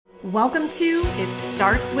Welcome to It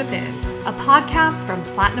Starts Within, a podcast from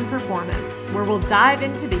Platinum Performance, where we'll dive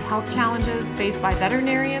into the health challenges faced by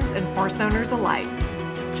veterinarians and horse owners alike.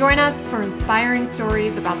 Join us for inspiring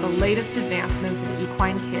stories about the latest advancements in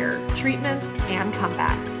equine care, treatments, and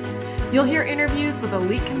comebacks. You'll hear interviews with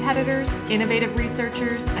elite competitors, innovative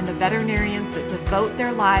researchers, and the veterinarians that devote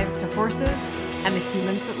their lives to horses and the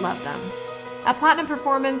humans that love them. At Platinum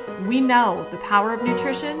Performance, we know the power of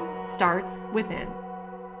nutrition starts within.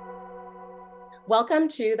 Welcome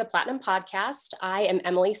to the Platinum Podcast. I am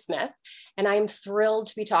Emily Smith, and I am thrilled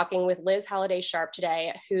to be talking with Liz Halliday-Sharp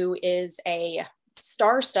today, who is a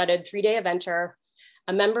star-studded three-day eventer,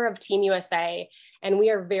 a member of Team USA, and we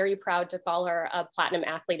are very proud to call her a Platinum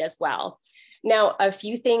athlete as well. Now, a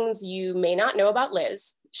few things you may not know about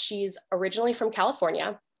Liz. She's originally from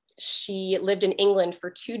California. She lived in England for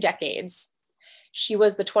 2 decades. She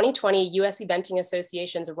was the 2020 US Eventing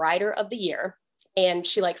Association's Rider of the Year, and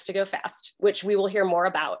she likes to go fast, which we will hear more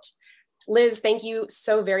about. Liz, thank you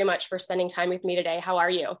so very much for spending time with me today. How are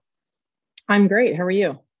you? I'm great. How are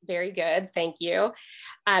you? Very good. Thank you.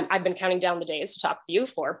 I've been counting down the days to talk with you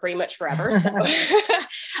for pretty much forever. So.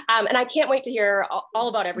 And I can't wait to hear all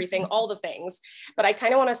about everything, all the things. But I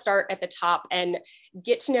kind of want to start at the top and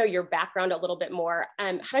get to know your background a little bit more.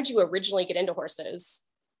 How did you originally get into horses?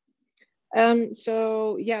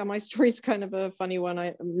 My story's kind of a funny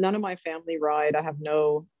one. None of my family ride. I have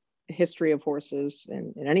no history of horses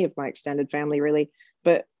in any of my extended family, really.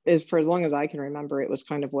 But for as long as I can remember, it was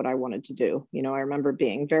kind of what I wanted to do. You know, I remember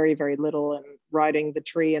being very, very little and riding the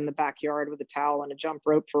tree in the backyard with a towel and a jump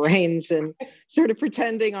rope for reins and sort of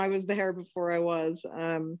pretending I was there before I was.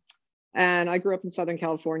 And I grew up in Southern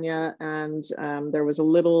California, and there was a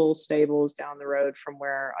little stables down the road from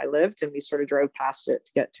where I lived, and we sort of drove past it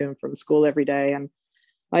to get to and from school every day. And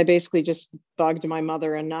I basically just bugged my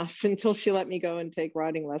mother enough until she let me go and take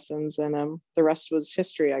riding lessons, and the rest was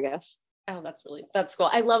history, I guess. Oh, that's cool.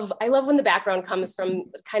 I love when the background comes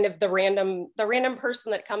from kind of the random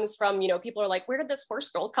person that comes from, people are like, where did this horse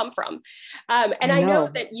girl come from? And I know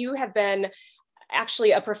that you have been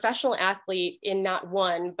actually a professional athlete in not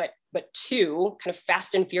one, but 2 kind of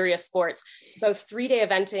fast and furious sports, both 3-day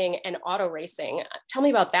eventing and auto racing. Tell me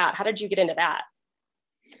about that. How did you get into that?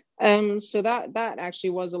 So that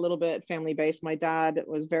actually was a little bit family based. My dad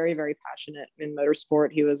was very, very passionate in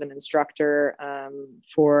motorsport. He was an instructor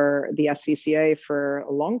for the SCCA for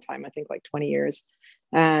a long time, I think like 20 years.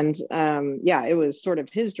 And it was sort of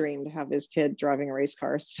his dream to have his kid driving a race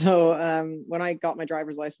car. So when I got my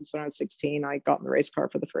driver's license when I was 16, I got in the race car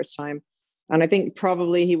for the first time. And I think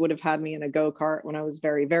probably he would have had me in a go-kart when I was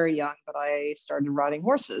very, very young, but I started riding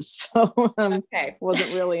horses. So it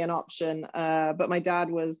wasn't really an option. But my dad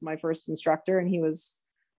was my first instructor, and he was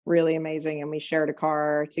really amazing. And we shared a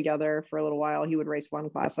car together for a little while. He would race one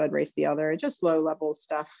class, I'd race the other, just low-level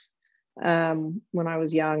stuff when I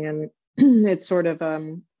was young. And it sort of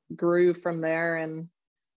grew from there, and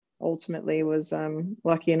ultimately was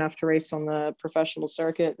lucky enough to race on the professional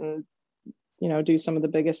circuit and, do some of the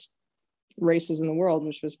biggest races in the world,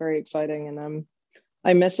 which was very exciting. And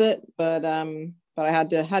I miss it, but I had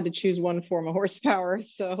to choose one form of horsepower.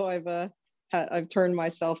 So I've turned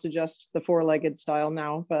myself to just the 4-legged style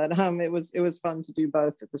now, but it was fun to do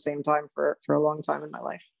both at the same time for a long time in my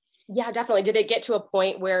life. Yeah, definitely. Did it get to a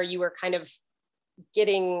point where you were kind of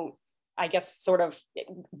getting, I guess, sort of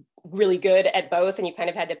really good at both, and you kind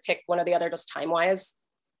of had to pick one or the other just time-wise?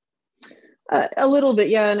 A little bit,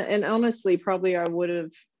 yeah. And honestly, probably I would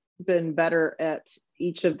have been better at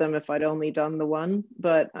each of them if I'd only done the one,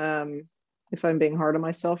 but if I'm being hard on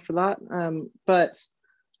myself for that.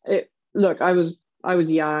 I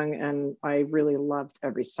was young, and I really loved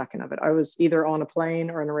every second of it. I was either on a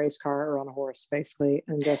plane or in a race car or on a horse, basically,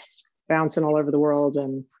 and just bouncing all over the world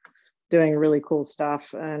and doing really cool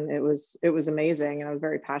stuff. And it was amazing, and I was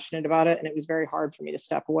very passionate about it, and it was very hard for me to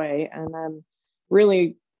step away. And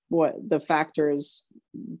really what the factors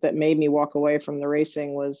that made me walk away from the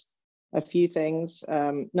racing was a few things.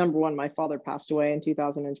 Number one, my father passed away in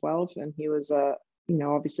 2012, and he was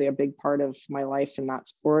obviously a big part of my life in that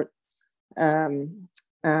sport. I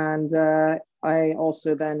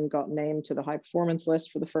also then got named to the high performance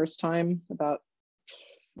list for the first time about,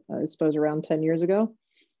 I suppose, around 10 years ago.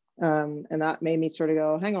 And that made me sort of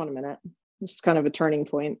go, hang on a minute, this is kind of a turning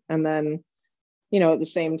point. And then, at the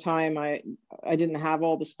same time, I didn't have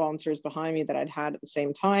all the sponsors behind me that I'd had at the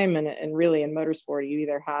same time. And really in motorsport,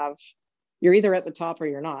 you're either at the top or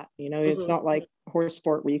you're not. It's not like horse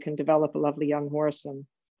sport where you can develop a lovely young horse and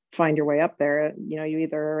find your way up there. You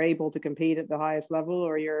either are able to compete at the highest level,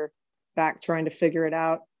 or you're back trying to figure it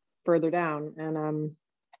out further down. And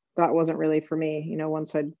that wasn't really for me.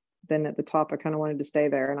 Once I'd then at the top, I kind of wanted to stay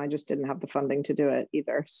there, and I just didn't have the funding to do it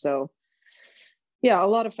either. So yeah, a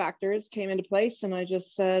lot of factors came into place, and I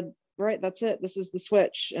just said, right, that's it. This is the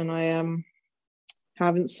switch. And I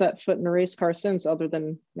haven't set foot in a race car since, other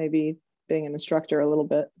than maybe being an instructor a little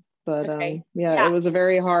bit. But Okay. yeah, it was a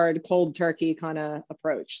very hard cold turkey kind of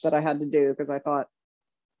approach that I had to do, because I thought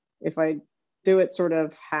if I do it sort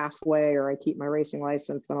of halfway, or I keep my racing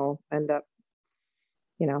license, then I'll end up,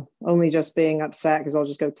 only just being upset because I'll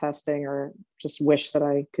just go testing, or just wish that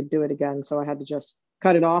I could do it again. So I had to just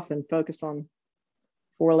cut it off and focus on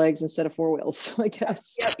 4 legs instead of 4 wheels, I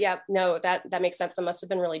guess. Yep. No, that makes sense. That must have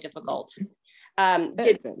been really difficult.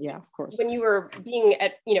 Yeah, of course. When you were being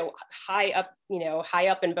at, high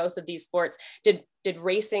up in both of these sports, did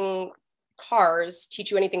racing cars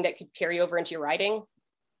teach you anything that could carry over into your riding?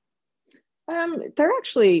 They're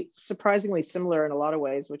actually surprisingly similar in a lot of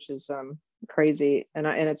ways, which is crazy. And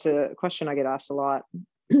it's a question I get asked a lot.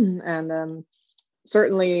 And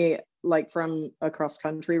certainly, like from a cross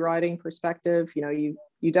country riding perspective,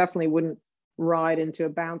 you definitely wouldn't ride into a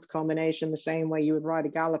bounce combination the same way you would ride a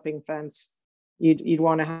galloping fence. You'd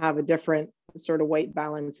want to have a different sort of weight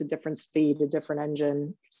balance, a different speed, a different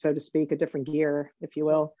engine, so to speak, a different gear, if you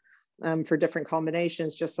will, for different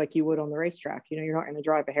combinations, just like you would on the racetrack. You're not going to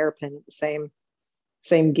drive a hairpin at the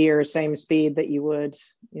same gear, same speed that you would,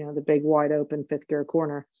 the big wide open 5th gear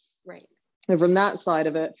corner. Right. And from that side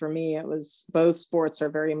of it, for me, it was both sports are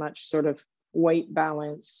very much sort of weight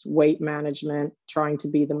balance, weight management, trying to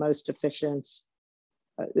be the most efficient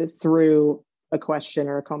through a question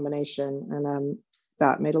or a combination. And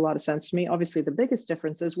that made a lot of sense to me. Obviously, the biggest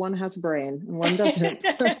difference is one has a brain and one doesn't,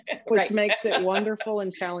 which makes it wonderful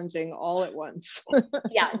and challenging all at once.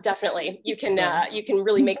 Yeah, definitely. You can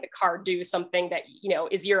really make the car do something that,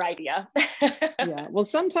 is your idea. Yeah. Well,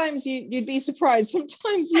 sometimes you'd be surprised.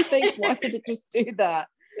 Sometimes you think, why did it just do that?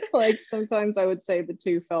 Like sometimes I would say the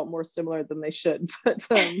two felt more similar than they should,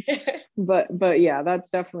 but yeah, that's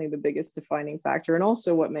definitely the biggest defining factor, and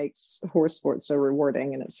also what makes horse sport so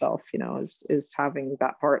rewarding in itself, is having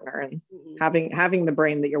that partner, and having the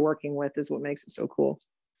brain that you're working with is what makes it so cool.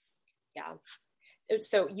 Yeah.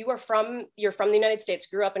 So you're from the United States,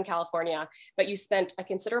 grew up in California, but you spent a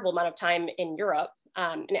considerable amount of time in Europe,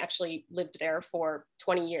 and actually lived there for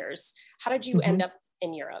 20 years. How did you end up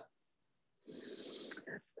in Europe?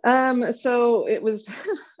 So it was,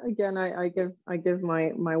 again, I give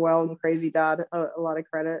my wild and crazy dad a lot of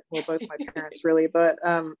credit. Well, both my parents really, but,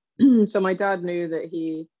 so my dad knew that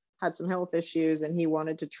he had some health issues, and he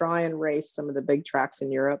wanted to try and race some of the big tracks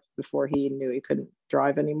in Europe before he knew he couldn't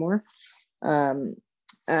drive anymore. And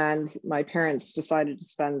my parents decided to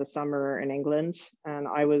spend the summer in England, and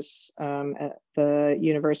I was, at the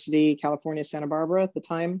University California, Santa Barbara at the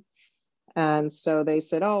time. And so they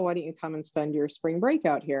said, oh, why don't you come and spend your spring break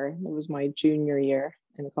out here? It was my junior year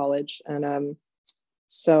in college. And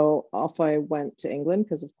so off I went to England,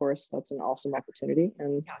 because of course that's an awesome opportunity.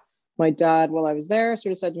 And my dad, while I was there,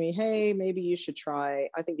 sort of said to me, hey, maybe I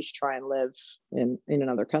think you should try and live in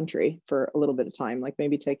another country for a little bit of time. Like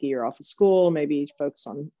maybe take a year off of school, maybe focus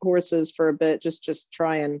on horses for a bit, just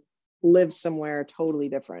try and live somewhere totally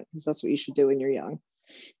different, because that's what you should do when you're young.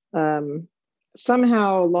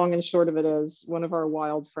 Somehow, long and short of it is, one of our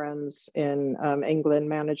wild friends in England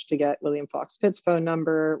managed to get William Fox Pitt's phone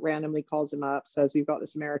number, randomly calls him up, says, we've got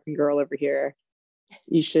this American girl over here,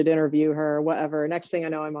 you should interview her, whatever. Next thing I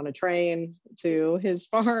know, I'm on a train to his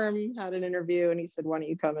farm, had an interview, and he said, why don't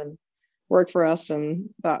you come and work for us? And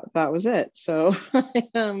that was it. So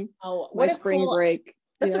my spring break.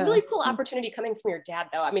 That's a really cool opportunity coming from your dad,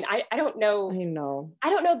 though. I mean, I don't know. I know.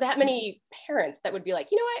 I don't know that many parents that would be like,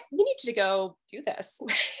 you know what, you need to go do this.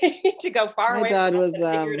 You need to go far away. My dad was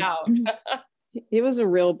figure it out. He was a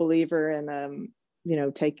real believer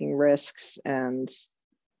in taking risks and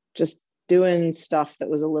just doing stuff that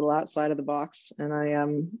was a little outside of the box. And I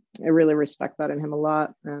really respect that in him a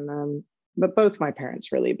lot. And but both my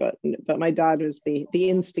parents really, but my dad was the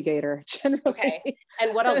instigator generally. Okay.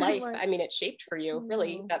 And what a life. I mean, it shaped for you,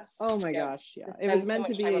 really. That's oh my gosh. Yeah. It was meant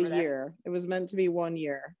to be a year. It was meant to be 1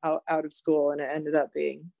 year out of school, and it ended up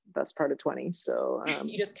being the best part of 20. So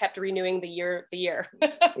you just kept renewing the year.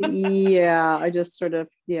 Yeah. I just sort of,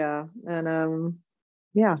 yeah. And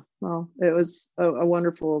yeah, well, it was a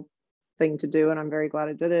wonderful thing to do, and I'm very glad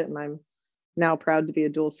I did it. And I'm now proud to be a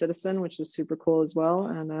dual citizen, which is super cool as well.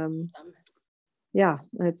 And yeah,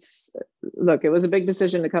 it was a big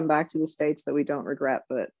decision to come back to the States that we don't regret,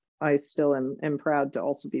 but I still am proud to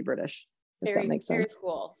also be British, if that makes sense. Very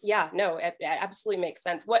cool. Yeah, no, it absolutely makes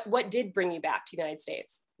sense. What did bring you back to the United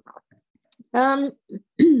States? It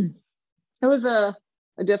was a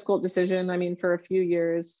difficult decision. I mean, for a few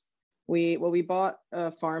years, we bought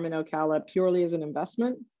a farm in Ocala purely as an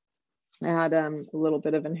investment. I had a little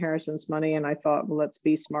bit of inheritance money, and I thought, well, let's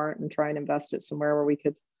be smart and try and invest it somewhere where we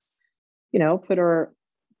could,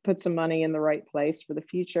 put some money in the right place for the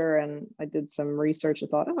future. And I did some research. I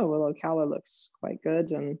thought, oh, well, Ocala looks quite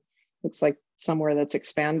good and looks like somewhere that's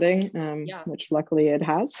expanding, which luckily it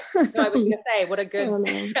has. No, I was going to say, what a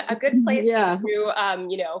good place to do,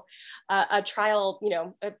 a trial,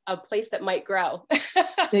 a place that might grow.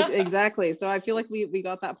 Exactly. So I feel like we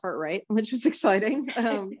got that part right, which was exciting.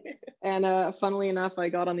 And funnily enough, I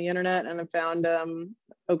got on the internet and I found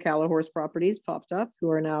Ocala Horse Properties popped up, who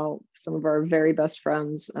are now some of our very best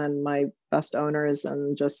friends and my best owners,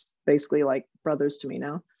 and just basically like brothers to me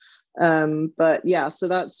now. But yeah, so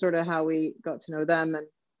that's sort of how we got to know them. And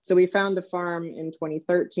so we found a farm in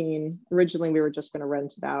 2013. Originally, we were just going to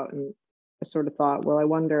rent it out. And I sort of thought, well, I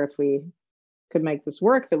wonder if we could make this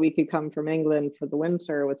work, that we could come from England for the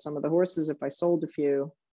winter with some of the horses if I sold a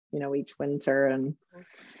few, each winter. And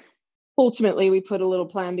ultimately, we put a little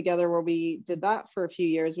plan together where we did that for a few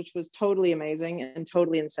years, which was totally amazing and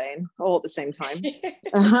totally insane all at the same time.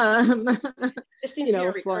 This seems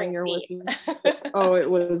flying your horses. Oh, it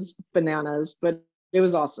was bananas, but it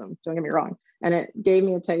was awesome. Don't get me wrong. And it gave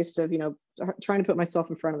me a taste of, trying to put myself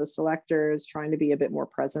in front of the selectors, trying to be a bit more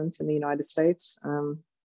present in the United States.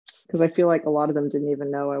 Because I feel like a lot of them didn't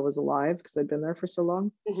even know I was alive because I'd been there for so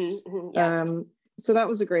long. So that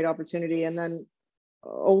was a great opportunity. And then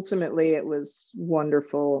ultimately it was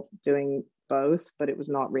wonderful doing both, but it was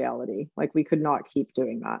not reality. Like, we could not keep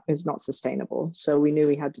doing that. It's not sustainable. So we knew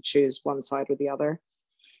we had to choose one side or the other.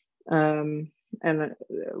 And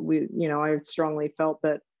I strongly felt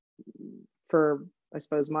that for, I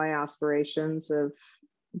suppose, my aspirations of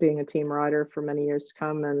being a team rider for many years to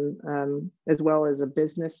come, and as well as a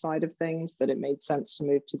business side of things, that it made sense to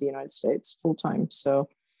move to the United States full time. So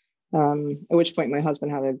at which point my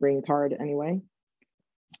husband had a green card anyway.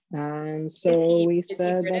 And so we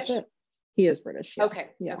said, that's it. He is British. Yeah.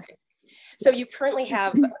 Okay. Yeah. Okay. So you currently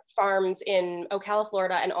have farms in Ocala,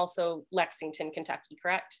 Florida, and also Lexington, Kentucky,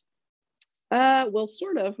 correct? Well,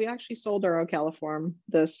 sort of. We actually sold our Ocala farm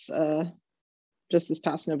just this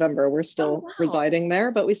past November. We're still residing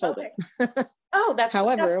there, but we sold it. Oh, that's so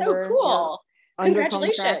cool. We're under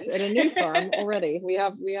contract at a new farm already. We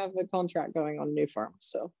have a contract going on a new farm.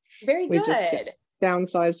 So very good. We just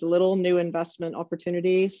downsized a little, new investment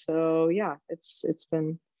opportunity. So yeah, it's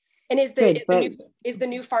been. And is the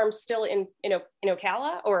new farm still in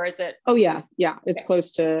Ocala, or is it? Oh yeah. It's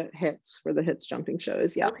close to HITS, for the HITS jumping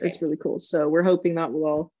shows. Yeah, It's really cool. So we're hoping that will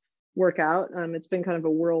all work out. It's been kind of a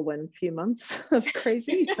whirlwind few months of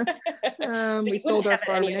crazy. We sold our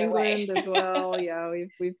farm in England as well. Yeah,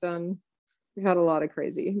 we've had a lot of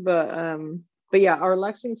crazy, but yeah, our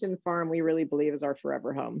Lexington farm, we really believe, is our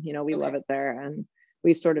forever home. We love it there, and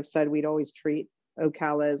we sort of said we'd always treat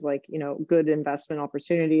Ocala as like, good investment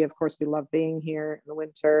opportunity. Of course, we love being here in the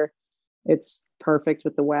winter. It's perfect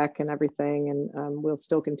with the WEC and everything, and we'll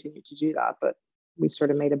still continue to do that. But we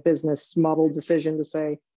sort of made a business model decision to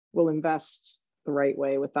say we'll invest the right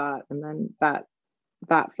way with that, and then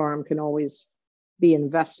that farm can always be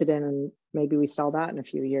invested in, and maybe we sell that in a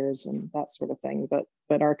few years and that sort of thing.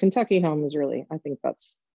 But our Kentucky home is really, I think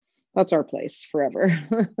that's our place forever.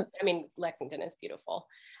 I mean, Lexington is beautiful.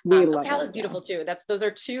 We love Ocala is beautiful too. Those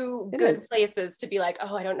are two good places to be like,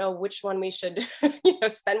 oh, I don't know which one we should,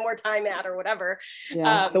 spend more time at or whatever.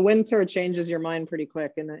 Yeah, the winter changes your mind pretty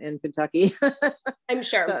quick in Kentucky. I'm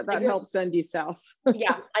sure that helps send you south.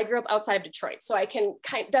 Yeah, I grew up outside of Detroit, so I can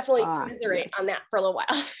definitely commiserate on that for a little while.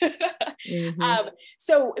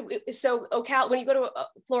 So Ocala, when you go to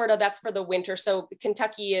Florida, that's for the winter. So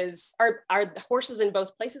Kentucky are the horses in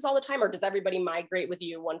both places all the time, or does everybody migrate with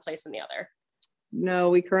you one place and the other? No,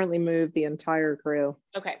 we currently move the entire crew.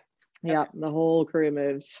 Okay. Yeah, the whole crew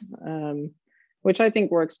moves, which I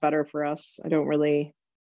think works better for us. I don't really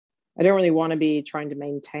want to be trying to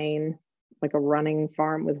maintain like a running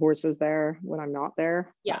farm with horses there when I'm not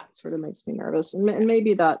there. Yeah, it sort of makes me nervous, and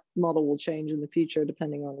maybe that model will change in the future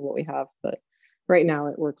depending on what we have. But right now,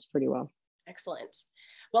 it works pretty well. Excellent.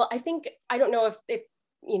 Well, I don't know if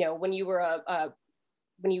when you were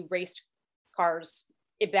when you raced cars,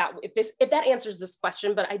 if that answers this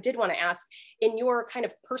question, but I did want to ask, in your kind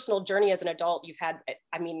of personal journey as an adult, you've had,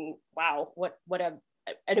 I mean, wow, what an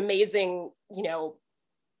amazing,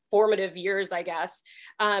 formative years, I guess.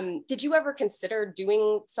 Did you ever consider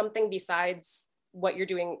doing something besides what you're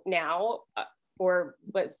doing now? Or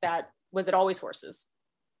was it always horses?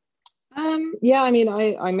 Yeah, I mean,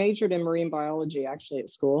 I majored in marine biology actually at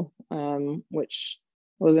school, which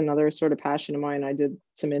was another sort of passion of mine. I did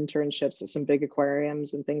some internships at some big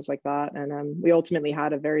aquariums and things like that. And we ultimately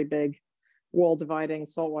had a very big wall dividing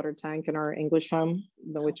saltwater tank in our English home,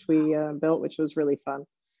 which we built, which was really fun.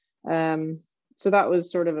 So that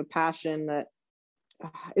was sort of a passion that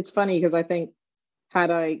it's funny because I think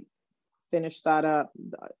had I finished that up,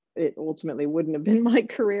 it ultimately wouldn't have been my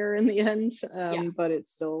career in the end. But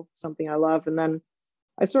it's still something I love. And then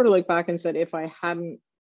I sort of look back and said, if I hadn't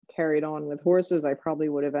carried on with horses, I probably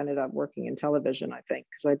would have ended up working in television, I think,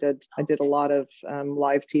 because I did a lot of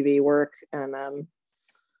live TV work and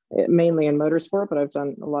mainly in motorsport, but I've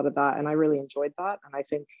done a lot of that and I really enjoyed that. And I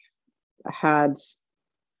think had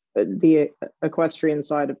the equestrian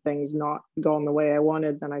side of things not gone the way I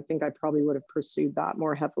wanted, then I think I probably would have pursued that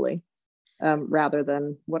more heavily rather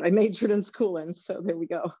than what I majored in school in. So there we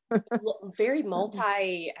go. Well, very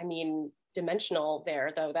dimensional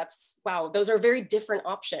there, though. That's wow. Those are very different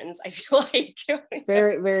options, I feel like.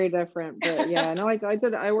 Very, very different. But yeah, no, I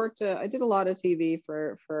did a lot of TV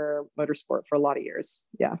for motorsport for a lot of years.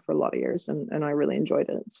 Yeah, for a lot of years. And I really enjoyed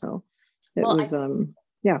it. So it was,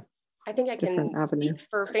 I think I can speak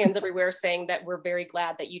for fans everywhere saying that we're very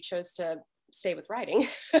glad that you chose to stay with riding.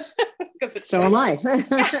 So am I.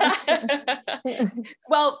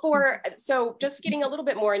 Well, so just getting a little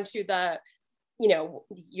bit more into the,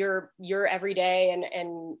 your everyday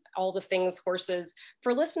and all the things horses,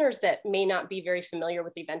 for listeners that may not be very familiar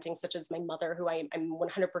with eventing, such as my mother, who I'm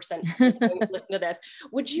 100% going to listen to this,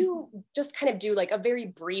 would you just kind of do like a very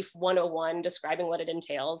brief 101 describing what it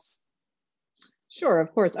entails? Sure,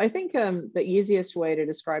 of course. I think the easiest way to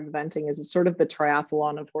describe eventing is it's sort of the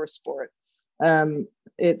triathlon of horse sport.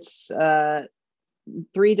 It's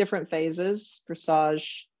 3 different phases: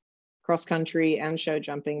 dressage, cross country, and show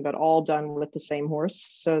jumping, but all done with the same horse.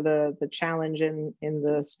 So the challenge in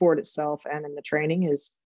the sport itself and in the training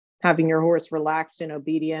is having your horse relaxed and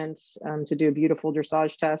obedient to do a beautiful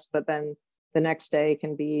dressage test, but then the next day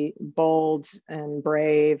can be bold and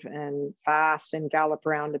brave and fast and gallop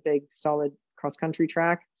around a big solid cross-country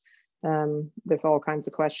track with all kinds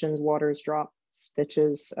of questions, waters, drops,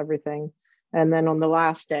 stitches, everything. And then on the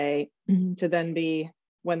last day to then be,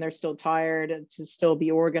 when they're still tired, to still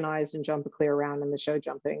be organized and jump a clear round in the show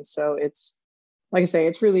jumping. So it's, like I say,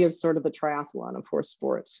 it really is sort of the triathlon of horse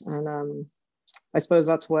sports. And I suppose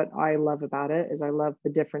that's what I love about it, is I love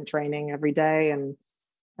the different training every day and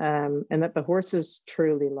that the horses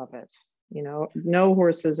truly love it. No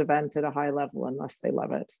horses event at a high level unless they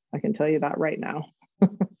love it. I can tell you that right now.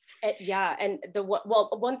 Yeah. And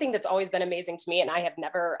one thing that's always been amazing to me, and I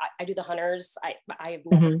do the hunters, I have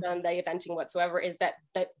never done the eventing whatsoever, is that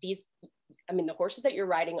these, the horses that you're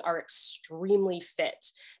riding are extremely fit.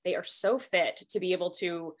 They are so fit to be able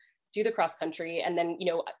to do the cross country and then,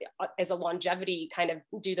 as a longevity kind of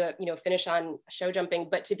do the, finish on show jumping,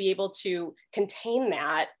 but to be able to contain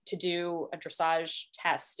that to do a dressage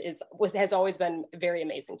test has always been very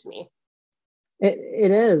amazing to me. It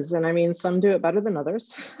is. And some do it better than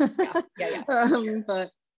others. Yeah.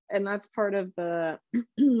 And that's part of the,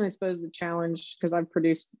 I suppose, the challenge, because I've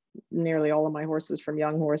produced nearly all of my horses from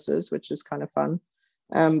young horses, which is kind of fun.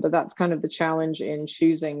 But that's kind of the challenge in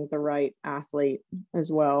choosing the right athlete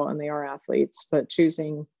as well. And they are athletes, but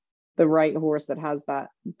choosing the right horse that has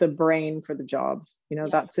the brain for the job.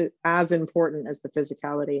 That's as important as the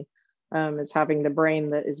physicality, is having the brain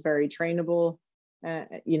that is very trainable, and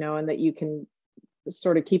that you can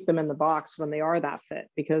sort of keep them in the box when they are that fit.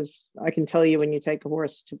 Because I can tell you, when you take a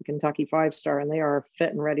horse to the Kentucky 5-star and they are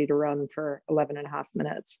fit and ready to run for 11 and a half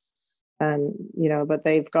minutes, and but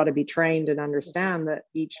they've got to be trained and understand that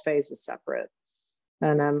each phase is separate.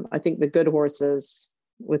 And I think the good horses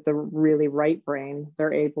with the really right brain,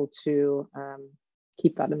 they're able to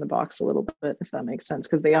keep that in the box a little bit, if that makes sense,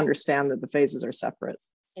 because they understand that the phases are separate.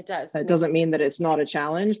 It does. It doesn't mean that it's not a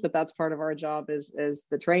challenge, but that's part of our job as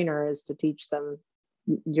the trainer, is to teach them,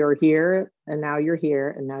 you're here and now you're here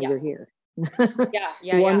and now you're here.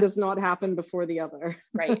 One does not happen before the other.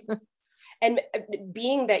 Right. And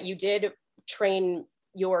being that you did train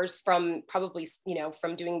yours from probably,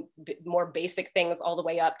 from doing more basic things all the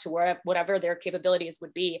way up to whatever their capabilities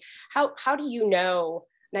would be, how do you know,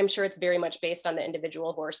 and I'm sure it's very much based on the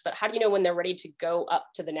individual horse, but how do you know when they're ready to go up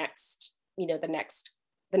to the next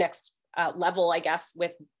level, I guess,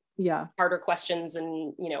 with harder questions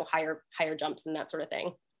and, higher jumps and that sort of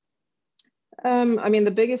thing?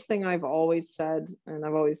 The biggest thing I've always said, and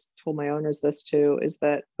I've always told my owners this too, is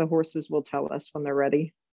that the horses will tell us when they're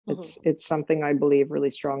ready. It's something I believe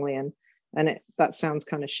really strongly in. And that sounds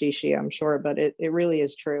kind of shishy, I'm sure, but it really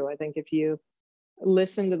is true. I think if you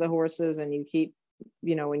listen to the horses and you keep,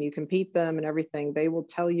 when you compete them and everything, they will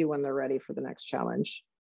tell you when they're ready for the next challenge.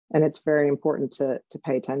 And it's very important to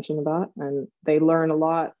pay attention to that. And they learn a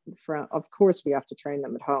lot from, of course, we have to train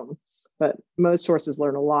them at home, but most horses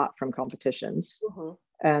learn a lot from competitions. Mm-hmm.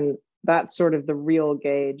 And that's sort of the real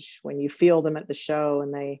gauge when you feel them at the show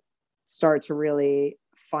and they start to really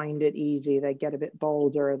find it easy. They get a bit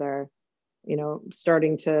bolder. They're,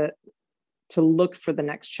 starting to look for the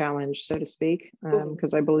next challenge, so to speak.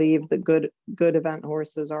 Because I believe the good event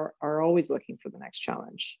horses are always looking for the next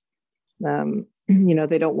challenge.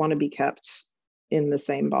 They don't want to be kept in the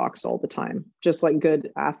same box all the time, just like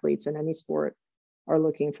good athletes in any sport are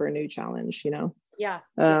looking for a new challenge, Yeah.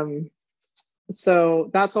 So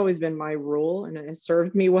that's always been my rule, and it has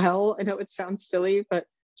served me well. I know it sounds silly, but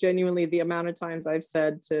genuinely the amount of times I've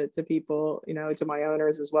said to people, to my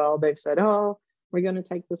owners as well, they've said, oh, we're going to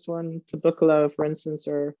take this one to Buccolo, for instance,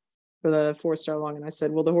 or for the 4-star long. And I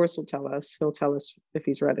said, well, the horse will tell us. He'll tell us if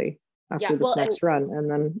he's ready after this next run. And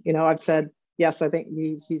then, I've said, yes, I think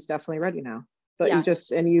he's definitely ready now. But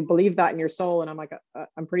you believe that in your soul. And I'm like,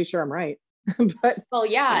 I'm pretty sure I'm right. But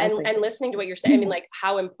and listening to what you're saying, I mean, like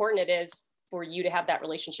how important it is for you to have that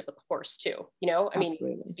relationship with the horse too,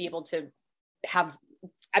 Absolutely. Be able to have,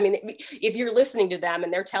 if you're listening to them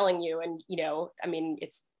and they're telling you, and,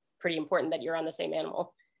 it's pretty important that you're on the same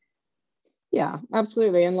animal. Yeah,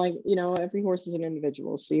 absolutely. And every horse is an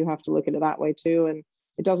individual. So you have to look at it that way too. And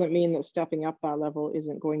it doesn't mean that stepping up that level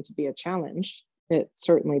isn't going to be a challenge. It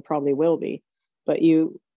certainly probably will be, but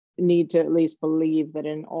you need to at least believe that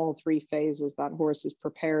in all 3 phases, that horse is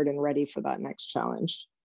prepared and ready for that next challenge.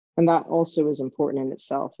 And that also is important in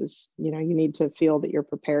itself, is, you need to feel that you're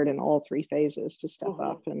prepared in all 3 phases to step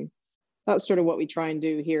up. And that's sort of what we try and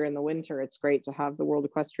do here in the winter. It's great to have the World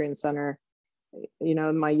Equestrian Center.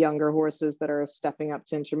 My younger horses that are stepping up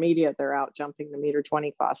to intermediate, they're out jumping the meter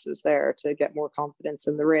 20 classes there to get more confidence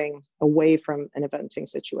in the ring away from an eventing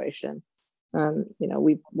situation.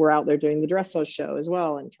 We're out there doing the dressage show as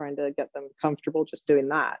well and trying to get them comfortable just doing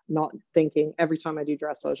that, not thinking every time I do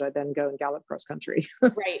dressage, I then go and gallop cross country.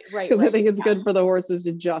 Right. Because I think it's good for the horses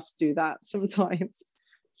to just do that sometimes.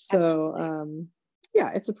 So,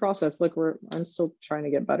 it's a process. Look, I'm still trying to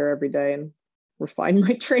get better every day and refine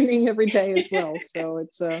my training every day as well. So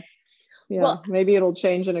it's maybe it'll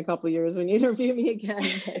change in a couple of years when you interview me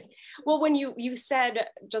again. Well, when you said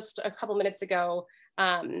just a couple minutes ago,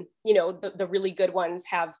 the really good ones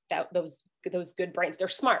have those good brains. They're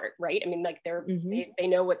smart, right? I mean, like they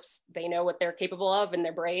know what they're capable of, and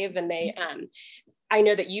they're brave. And they, I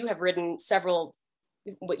know that you have ridden several,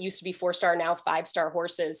 what used to be 4-star, now 5-star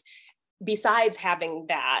horses. Besides having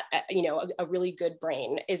that, a really good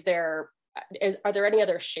brain, are there any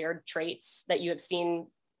other shared traits that you have seen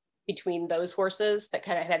between those horses that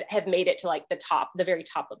kind of have made it to like the very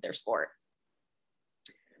top of their sport?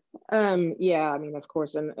 Of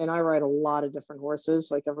course. And I ride a lot of different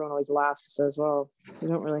horses. Like everyone always laughs and says, well, you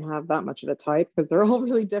don't really have that much of a type, because they're all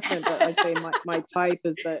really different. But I say my type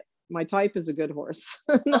is a good horse,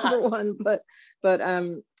 number one. But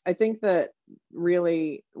I think that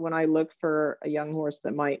really when I look for a young horse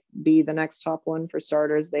that might be the next top one, for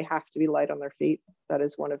starters, they have to be light on their feet. That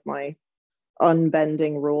is one of my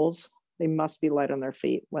unbending rules. They must be light on their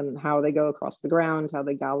feet how they go across the ground, how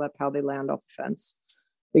they gallop, how they land off the fence,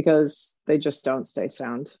 because they just don't stay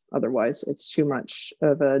sound. Otherwise, it's too much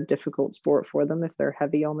of a difficult sport for them if they're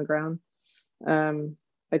heavy on the ground.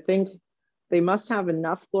 I think they must have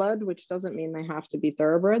enough blood, which doesn't mean they have to be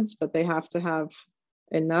thoroughbreds, but they have to have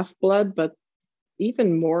enough blood. But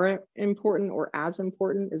even more important, or as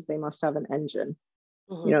important, is they must have an engine.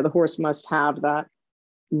 The horse must have that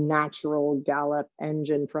natural gallop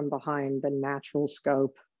engine from behind, the natural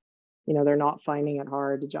scope. They're not finding it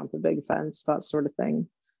hard to jump a big fence, that sort of thing.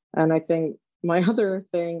 And I think my other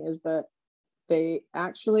thing is that they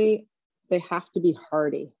have to be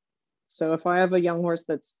hardy. So if I have a young horse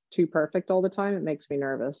that's too perfect all the time, it makes me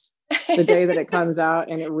nervous. The day that it comes out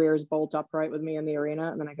and it rears bolt upright with me in the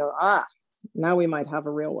arena, and then I go, now we might have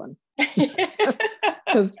a real one.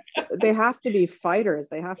 Because they have to be fighters.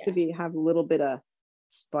 They have to have a little bit of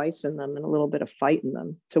spice in them and a little bit of fight in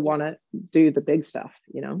them to want to do the big stuff.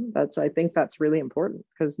 I think that's really important,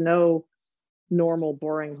 because no normal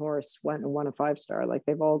boring horse went and won a 5-star. Like,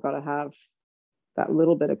 they've all got to have that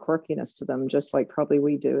little bit of quirkiness to them, just like probably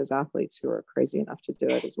we do as athletes who are crazy enough to do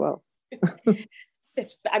it as well.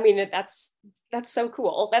 That's so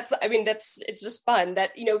cool. It's just fun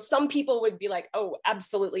that, some people would be like, oh,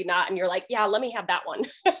 absolutely not. And you're like, yeah, let me have that one.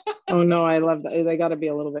 Oh no, I love that. They got to be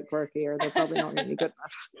a little bit quirky, or they're probably not going to be good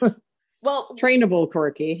enough. Well, trainable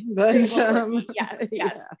quirky, but yes.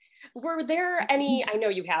 Yeah. Were there any, I know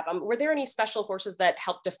you have them, were there any special horses that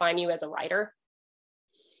helped define you as a rider?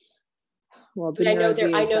 Well, I know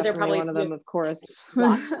Danierzy I is know they're definitely probably one of them, of course.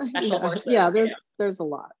 special horses. Yeah, there's a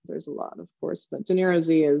lot, of course, but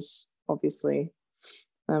Danierzy is obviously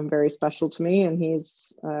very special to me, and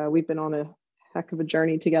we've been on a heck of a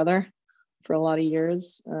journey together for a lot of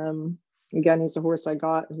years. Again, he's a horse I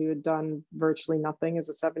got who had done virtually nothing as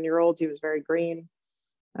a 7-year-old. He was very green,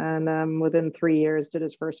 and within 3 years did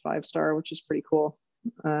his first 5-star, which is pretty cool.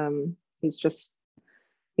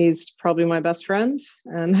 He's probably my best friend,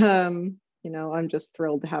 and I'm just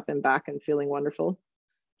thrilled to have him back and feeling wonderful.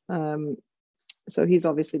 So he's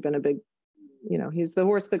obviously been a big, he's the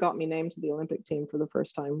horse that got me named to the Olympic team for the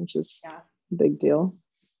first time, which is a big deal.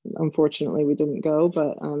 Unfortunately, we didn't go,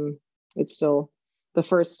 but it's still the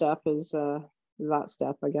first step is that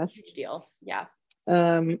step, I guess. Big deal. Yeah.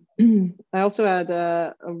 I also had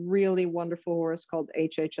a really wonderful horse called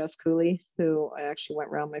HHS Cooley, who I actually went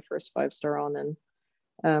around my first 5-star on,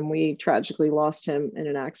 and we tragically lost him in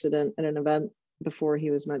an accident at an event before he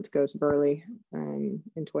was meant to go to Burghley in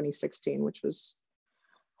 2016, which was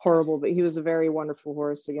horrible. But he was a very wonderful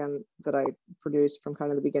horse, again, that I produced from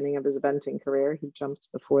kind of the beginning of his eventing career. He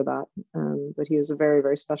jumped before that, but he was a very,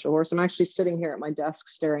 very special horse. I'm actually sitting here at my desk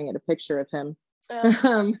staring at a picture of him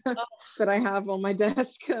that I have on my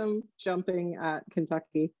desk, jumping at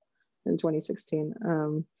Kentucky in 2016.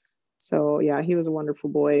 So yeah, he was a wonderful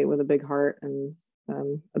boy with a big heart and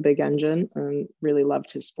a big engine, and really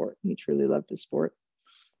loved his sport. He truly loved his sport.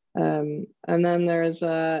 And then there's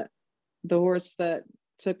the horse that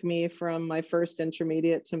took me from my first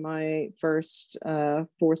intermediate to my first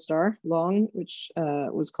 4-star long, which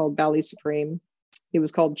was called Bally Supreme. He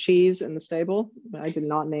was called Cheese in the stable. I did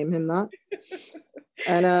not name him that.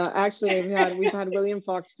 And actually, we've had William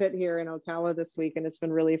Fox Pitt here in Ocala this week, and it's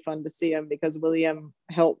been really fun to see him because William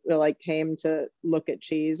came to look at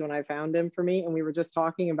Cheese when I found him for me, and we were just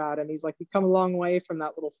talking about him. He's like, "You come a long way from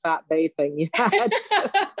that little fat bay thing you had."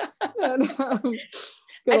 And,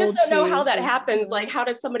 I just don't know how that happens. Like, how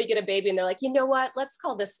does somebody get a baby and they're like, you know what? Let's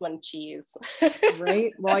call this one Cheese.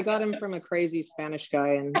 Right. Well, I got him from a crazy Spanish guy,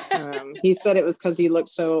 and he said it was because he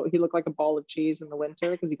looked like a ball of cheese in the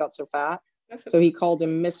winter because he got so fat. So he called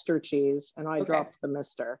him Mr. Cheese, and I dropped the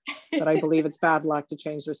Mr. But I believe it's bad luck to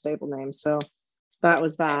change their stable name. So that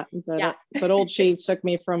was that. But old Cheese took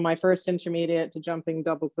me from my first intermediate to jumping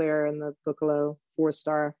double clear in the Buccolo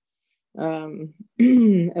 4-star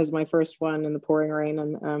as my first one in the pouring rain.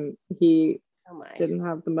 And he didn't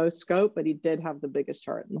have the most scope, but he did have the biggest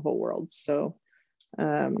heart in the whole world. So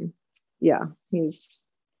yeah, he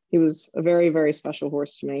was a very, very special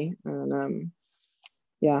horse to me. And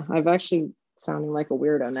yeah, I've actually, sounding like a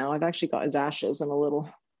weirdo now, I've actually got his ashes in a little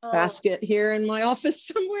basket here in my office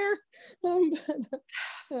somewhere.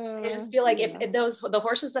 I just feel like if the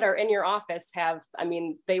horses that are in your office have, I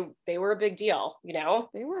mean, they were a big deal,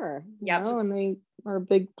 They were, and they are a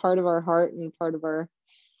big part of our heart and part of our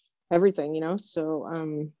everything, So,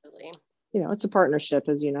 really. It's a partnership,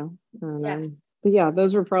 as you know. And, but yeah,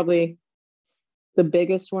 those were probably the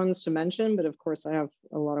biggest ones to mention. But of course, I have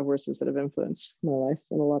a lot of horses that have influenced my life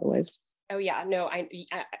in a lot of ways. Oh yeah, no, I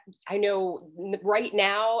know right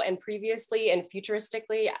now and previously and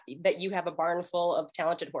futuristically that you have a barn full of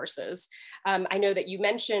talented horses. I know that you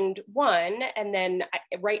mentioned one, and then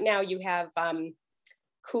right now you have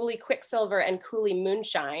Cooley Quicksilver and Cooley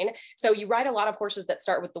Moonshine. So you ride a lot of horses that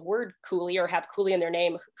start with the word Cooley or have Cooley in their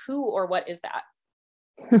name. Who or what is that?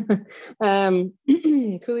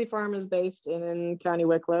 Cooley Farm is based in County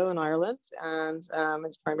Wicklow in Ireland, and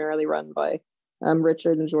is primarily run by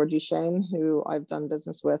Richard and Georgie Shane, who I've done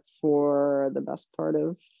business with for the best part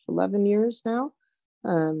of 11 years now.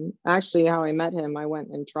 Actually, how I met him, I went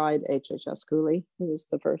and tried HHS Cooley. It was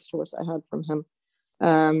the first horse I had from him.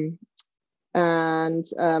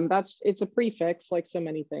 It's a prefix, like so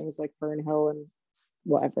many things, like Fernhill and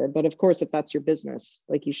whatever. But of course, if that's your business,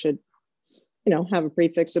 like you should, have a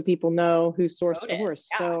prefix so people know who sourced the horse.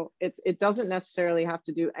 Yeah. So it doesn't necessarily have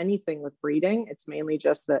to do anything with breeding. It's mainly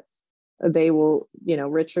just that they will,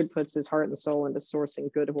 Richard puts his heart and soul into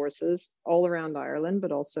sourcing good horses all around Ireland,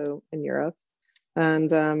 but also in Europe.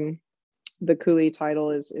 And the Cooley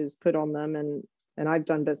title is put on them, and I've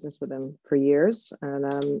done business with him for years.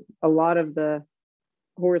 And a lot of the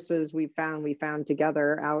horses we found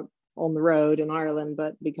together out on the road in Ireland,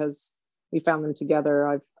 but because we found them together,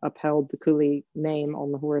 I've upheld the Cooley name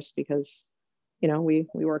on the horse because, we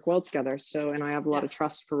work well together. So, and I have a lot of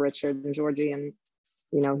trust for Richard and Georgie, and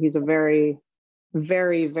he's a very,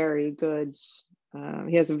 very, very good,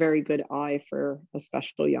 he has a very good eye for a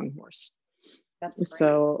special young horse. That's great.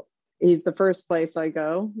 So he's the first place I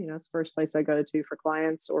go, it's the first place I go to for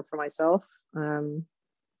clients or for myself. And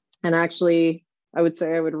actually, I would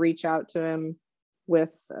say I would reach out to him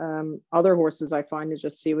with other horses I find to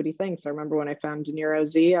just see what he thinks. I remember when I found De Niro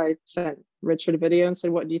Z, I sent Richard a video and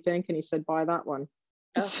said, "What do you think?" And he said, "Buy that one."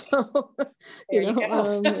 Oh. So,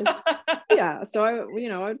 yeah. So I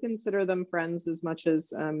would consider them friends as much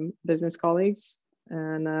as business colleagues.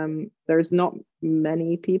 And there's not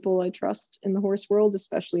many people I trust in the horse world,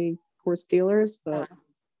 especially horse dealers, but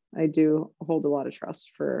I do hold a lot of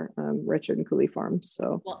trust for Richard and Cooley Farms.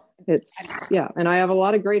 So and I have a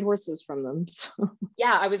lot of great horses from them. So.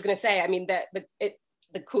 Yeah, I was going to say, I mean,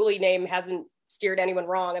 the Cooley name hasn't steered anyone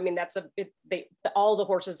wrong. I mean, all the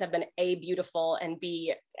horses have been A, beautiful, and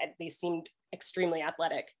B, they seemed extremely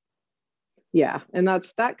athletic. Yeah, and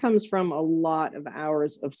that comes from a lot of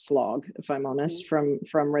hours of slog, if I'm honest, from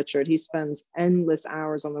Richard. He spends endless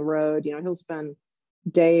hours on the road. He'll spend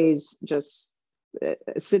days just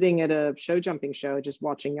sitting at a jumping show, just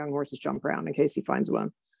watching young horses jump around in case he finds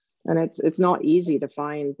one. And it's not easy to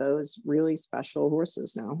find those really special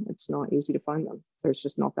horses now. It's not easy to find them. There's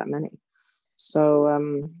just not that many. So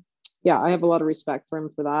I have a lot of respect for him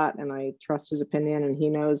for that, and I trust his opinion, and he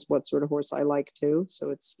knows what sort of horse I like too. So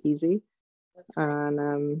it's easy.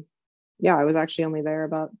 And I was actually only there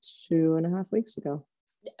about 2.5 weeks ago.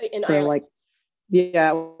 In Ireland?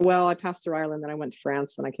 I passed through Ireland, then I went to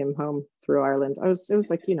France, then I came home through Ireland. It was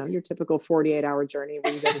like, your typical 48-hour journey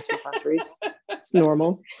where you go to 2 countries. It's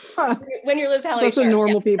normal. When you're Liz Halliday. That's what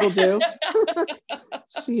normal people do.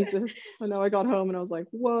 Jesus. I know, I got home and I was like,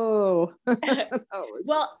 whoa.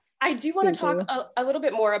 Well, I do want to talk a little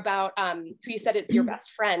bit more about who you said it's your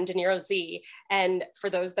best friend, De Niro Z. And for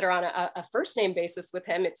those that are on a first name basis with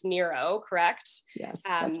him, it's Niro, correct? Yes,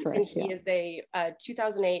 that's correct. And he is a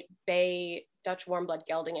 2008 Bay Dutch warm blood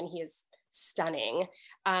gelding, and he is stunning.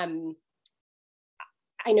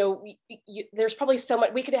 I know there's probably so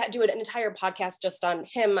much, we could do an entire podcast just on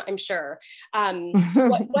him, I'm sure.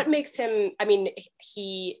 What makes him,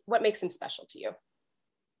 what makes him special to you?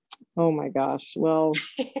 Oh my gosh. Well,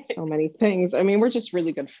 so many things. We're just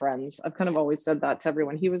really good friends. I've kind of always said that to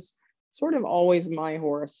everyone. He was sort of always my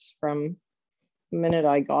horse from the minute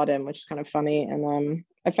I got him, which is kind of funny. And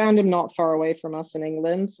I found him not far away from us in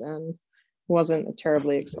England, and wasn't a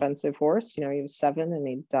terribly expensive horse. He was 7 and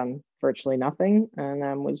he'd done virtually nothing,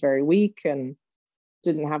 and was very weak and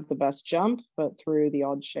didn't have the best jump, but threw the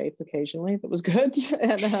odd shape occasionally that was good.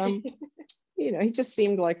 And he just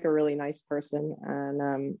seemed like a really nice person.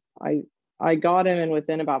 And I got him, and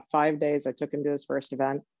within about 5 days I took him to his first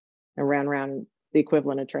event and ran around the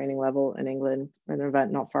equivalent of training level in England, an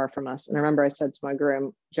event not far from us. And I remember I said to my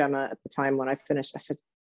groom Gemma at the time when I finished, I said,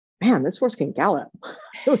 "Man, this horse can gallop."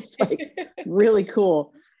 It was like really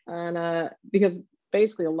cool. And because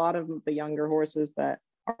basically a lot of the younger horses that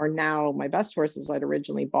are now my best horses, I'd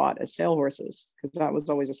originally bought as sale horses, because that was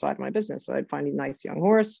always a side of my business. So I'd find a nice young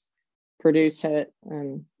horse, produce it,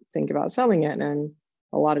 and think about selling it. And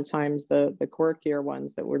a lot of times the quirkier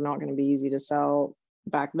ones that were not going to be easy to sell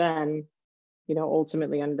back then,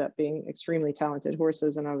 ultimately ended up being extremely talented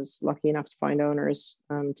horses. And I was lucky enough to find owners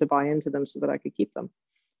to buy into them so that I could keep them.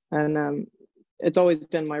 And it's always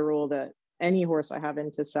been my rule that any horse I have in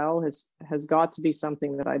to sell has got to be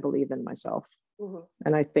something that I believe in myself. Mm-hmm.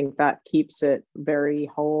 And I think that keeps it very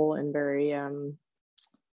whole and very,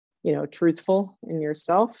 truthful in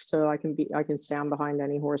yourself. So I can stand behind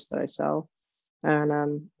any horse that I sell.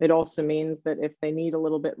 And it also means that if they need a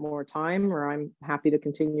little bit more time, or I'm happy to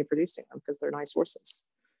continue producing them because they're nice horses.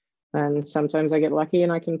 And sometimes I get lucky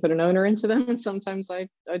and I can put an owner into them, and sometimes I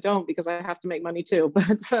don't, because I have to make money too. But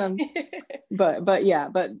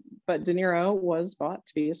De Niro was bought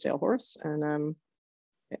to be a sale horse, and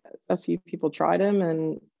a few people tried him,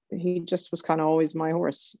 and he just was kind of always my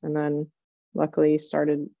horse. And then luckily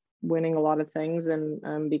started winning a lot of things,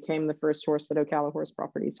 and became the first horse that Ocala Horse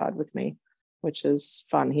Properties had with me, which is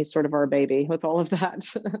fun. He's sort of our baby with all of that.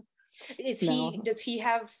 Is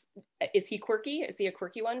he quirky? Is he a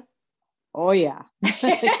quirky one? Oh yeah.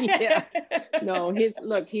 Yeah. No,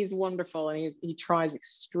 he's wonderful, and he tries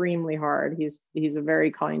extremely hard. He's a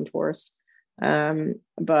very kind horse.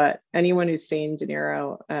 But anyone who's seen De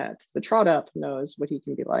Niro at the Trot Up knows what he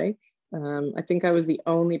can be like. I think I was the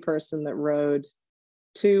only person that rode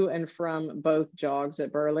to and from both jogs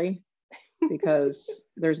at Burghley, because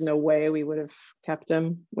there's no way we would have kept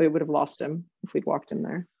him. We would have lost him if we'd walked him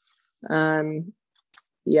there.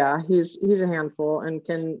 He's a handful, and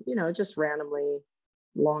can, just randomly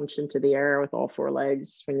launch into the air with all 4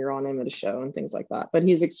 legs when you're on him at a show and things like that. But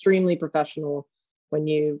he's extremely professional. When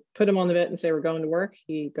you put him on the bit and say we're going to work,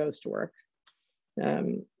 he goes to work.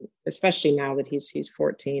 Especially now that he's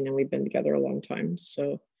 14 and we've been together a long time.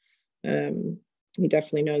 So he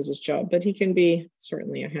definitely knows his job, but he can be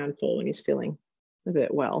certainly a handful when he's feeling a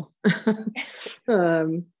bit well.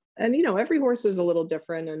 And every horse is a little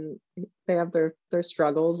different, and they have their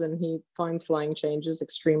struggles, and he finds flying changes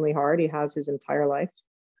extremely hard. He has his entire life.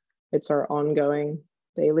 It's our ongoing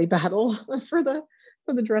daily battle for the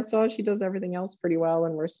dressage. He does everything else pretty well,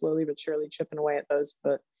 and we're slowly but surely chipping away at those.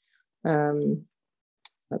 But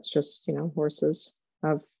that's just, horses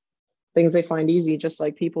have things they find easy, just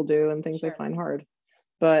like people do, and things they find hard.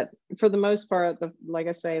 But for the most part, like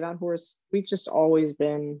I say, that horse, we've just always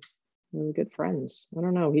been really good friends. I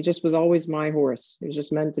don't know. He just was always my horse. He was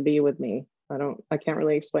just meant to be with me. I can't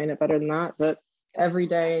really explain it better than that. But every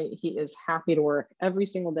day he is happy to work. Every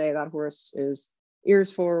single day that horse is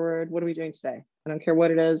ears forward. What are we doing today? I don't care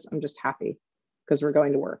what it is. I'm just happy because we're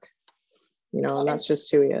going to work. And that's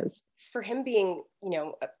just who he is. For him being,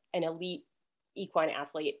 an elite equine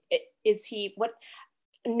athlete,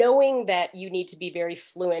 knowing that you need to be very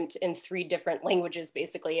fluent in 3 different languages,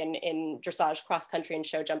 basically in dressage, cross country, and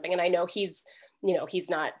show jumping. And I know he's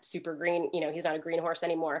not super green, he's not a green horse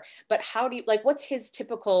anymore, but how do you, what's his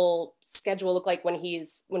typical schedule look like when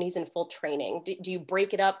he's in full training? Do you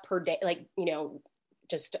break it up per day?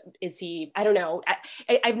 Just, is he, I don't know.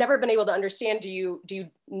 I've never been able to understand. Do you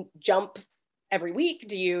jump every week?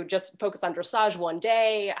 Do you just focus on dressage one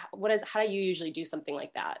day? How do you usually do something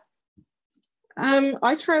like that?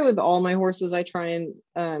 I try with all my horses. I try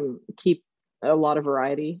and keep a lot of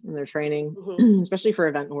variety in their training, especially for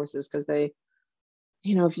event horses, because they,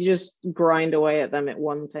 if you just grind away at them at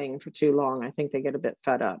one thing for too long, I think they get a bit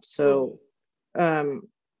fed up. So,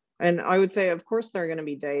 and I would say, of course, there are going to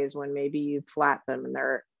be days when maybe you flat them and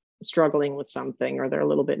they're struggling with something, or they're a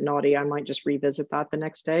little bit naughty. I might just revisit that the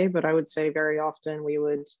next day. But I would say very often we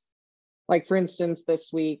would, for instance,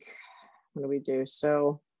 this week, what do we do?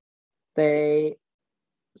 So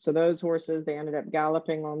those horses, they ended up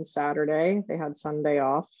galloping on Saturday. They had Sunday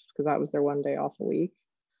off because that was their one day off a week.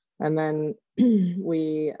 And then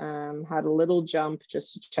we had a little jump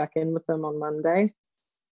just to check in with them on Monday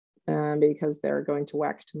because they're going to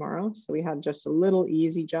WEC tomorrow. So we had just a little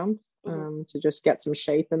easy jump to just get some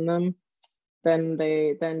shape in them. Then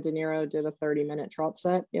De Niro did a 30-minute trot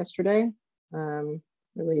set yesterday,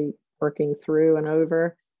 really working through and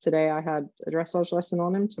over. Today I had a dressage lesson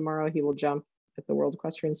on him. Tomorrow he will jump at the World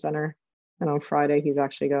Equestrian Center. And on Friday, he's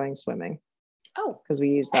actually going swimming. Oh, because we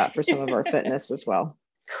use that for some of our fitness as well.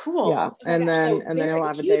 Cool. Yeah. And then he'll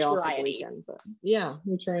have a day off at the weekend. But yeah,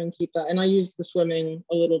 we try and keep that. And I use the swimming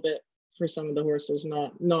a little bit for some of the horses,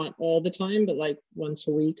 not all the time, but once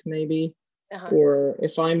a week, maybe. Or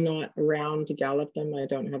if I'm not around to gallop them, I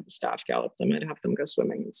don't have the staff gallop them. I'd have them go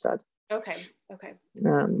swimming instead. Okay.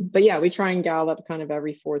 But yeah, we try and gallop kind of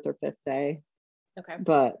every 4th or 5th day. Okay.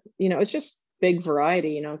 But, it's just big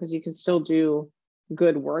variety, because you can still do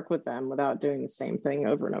good work with them without doing the same thing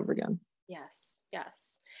over and over again. Yes.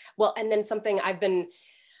 Well, and then something I've been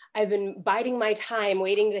biding my time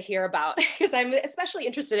waiting to hear about because I'm especially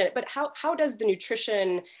interested in it, but how do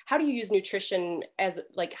you use nutrition as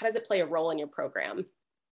how does it play a role in your program?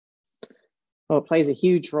 Well, it plays a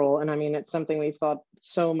huge role. And I mean, it's something we've thought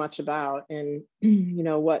so much about in,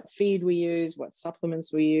 what feed we use, what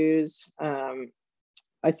supplements we use.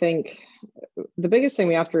 I think the biggest thing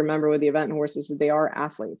we have to remember with the event horses is they are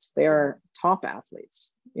athletes. They are top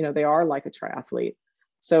athletes. They are like a triathlete.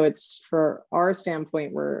 So it's, for our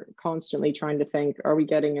standpoint, we're constantly trying to think, are we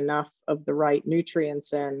getting enough of the right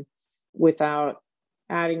nutrients in without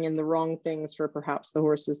adding in the wrong things for perhaps the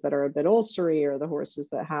horses that are a bit ulcery, or the horses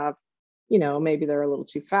that have, maybe they're a little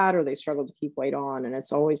too fat, or they struggle to keep weight on. And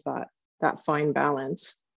it's always that fine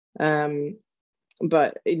balance.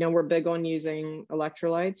 But, we're big on using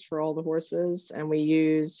electrolytes for all the horses, and we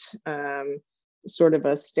use sort of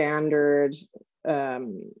a standard,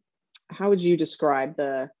 how would you describe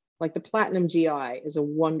the Platinum GI is a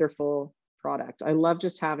wonderful product. I love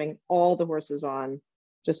just having all the horses on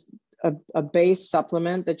just a base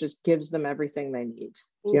supplement that just gives them everything they need.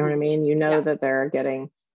 Do you know what I mean? That they're getting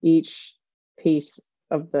each piece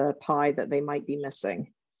of the pie that they might be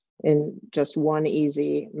missing in just one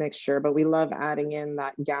easy mixture. But we love adding in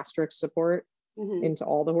that gastric support into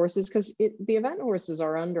all the horses, because the event horses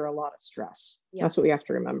are under a lot of stress. That's what we have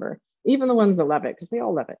to remember. Even the ones that love it, because they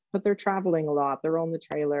all love it, but they're traveling a lot. They're on the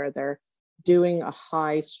trailer. They're doing a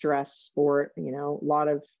high stress sport. A lot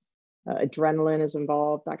of adrenaline is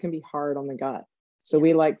involved. That can be hard on the gut. So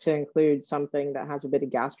we like to include something that has a bit of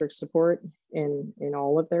gastric support in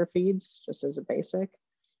all of their feeds, just as a basic.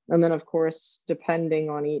 And then, of course, depending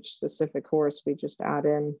on each specific horse, we just add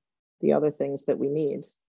in the other things that we need.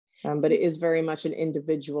 But it is very much an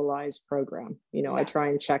individualized program. I try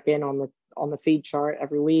and check in on on the feed chart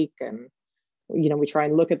every week. And, we try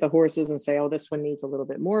and look at the horses and say, oh, this one needs a little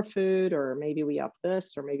bit more food, or maybe we up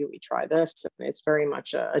this, or maybe we try this. And it's very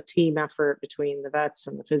much a team effort between the vets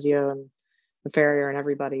and the physio and the farrier and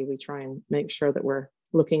everybody. We try and make sure that we're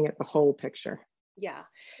looking at the whole picture. Yeah.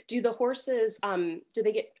 Do the horses, are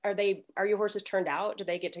your horses turned out? Do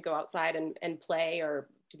they get to go outside and play, or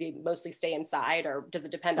do they mostly stay inside, or does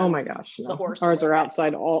it depend on oh my gosh, the horse? Ours are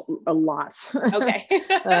outside a lot. Okay.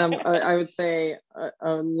 I would say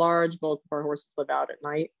a large bulk of our horses live out at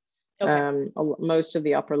night. Okay. Most of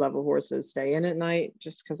the upper level horses stay in at night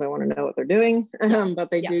just because I want to know what they're doing.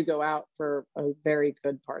 But they do go out for a very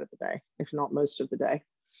good part of the day, if not most of the day.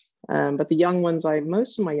 But the young ones,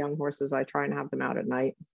 most of my young horses, I try and have them out at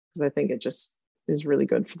night because I think it just is really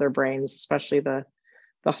good for their brains, especially the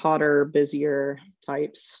hotter, busier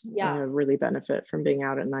types. Really benefit from being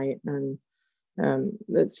out at night. And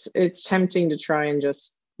it's tempting to try and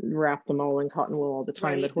just wrap them all in cotton wool all the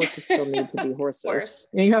time, right. But horses still need to be horses.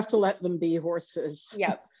 You have to let them be horses.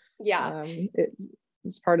 Yeah.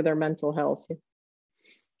 It's part of their mental health.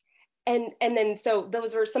 And then, so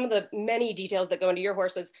those are some of the many details that go into your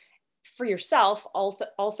horses. For yourself,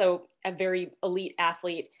 also a very elite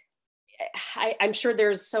athlete, I'm sure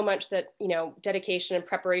there's so much that, dedication and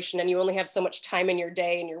preparation, and you only have so much time in your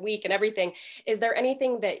day and your week and everything. Is there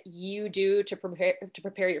anything that you do to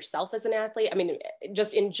prepare yourself as an athlete? I mean,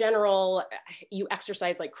 just in general, you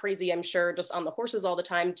exercise like crazy, I'm sure, just on the horses all the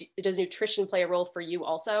time. Does nutrition play a role for you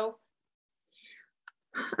also?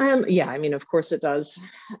 Yeah, I mean, of course it does.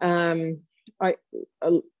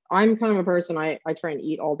 I'm kind of a person, I try and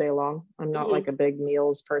eat all day long. I'm not like a big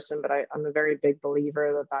meals person, but I'm a very big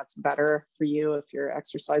believer that that's better for you if you're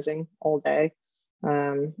exercising all day.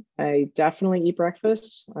 I definitely eat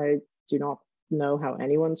breakfast. I do not know how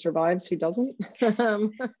anyone survives who doesn't.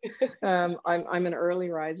 I'm an early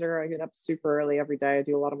riser. I get up super early every day. I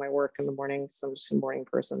do a lot of my work in the morning because I'm just a morning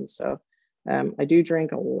person. So I do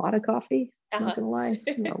drink a lot of coffee. I'm not gonna lie,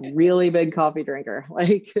 I'm a really big coffee drinker.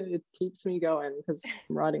 Like, it keeps me going because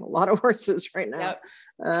I'm riding a lot of horses right now.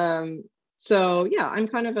 Yep. So yeah, I'm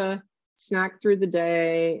kind of a snack through the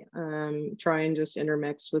day, try and just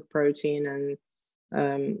intermix with protein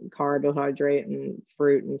and carbohydrate and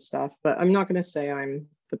fruit and stuff. But I'm not gonna say I'm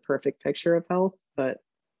the perfect picture of health, but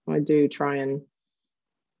I do try and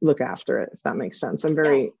look after it, if that makes sense. I'm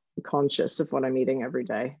very conscious of what I'm eating every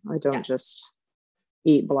day. I don't just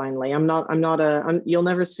eat blindly. You'll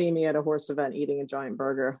never see me at a horse event eating a giant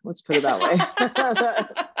burger. Let's put it that way.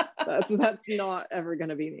 That's not ever going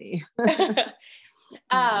to be me.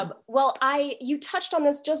 Well, you touched on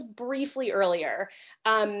this just briefly earlier.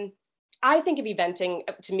 I think of eventing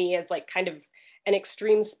to me as like kind of an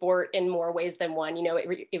extreme sport in more ways than one.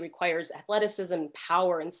 It requires athleticism,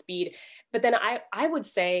 power, and speed. But then I would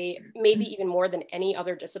say maybe even more than any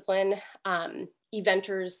other discipline,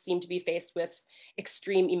 eventers seem to be faced with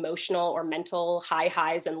extreme emotional or mental high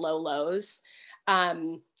highs and low lows.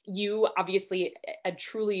 You obviously a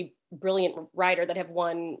truly brilliant rider that have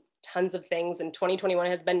won tons of things, and 2021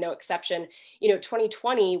 has been no exception.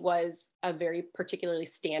 2020 was a very particularly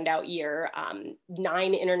standout year.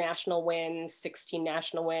 9 international wins, 16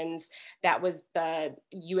 national wins. That was the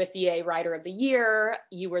USEA Rider of the Year.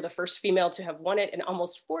 You were the first female to have won it in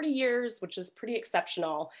almost 40 years, which is pretty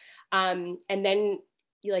exceptional. And then,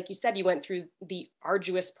 like you said, you went through the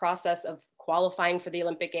arduous process of qualifying for the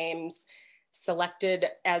Olympic Games, selected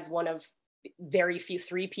as one of very few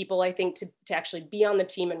 3 people, I think, to actually be on the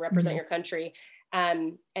team and represent your country.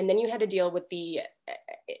 And then you had to deal with the,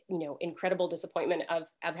 incredible disappointment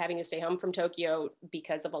of having to stay home from Tokyo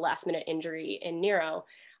because of a last minute injury in Nero.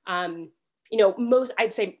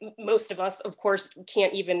 I'd say most of us, of course,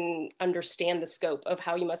 can't even understand the scope of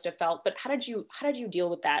how you must have felt, but how did you deal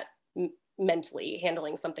with that mentally,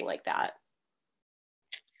 handling something like that?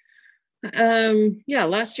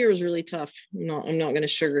 Last year was really tough. I'm not going to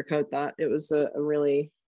sugarcoat that. It was a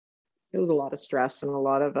lot of stress and a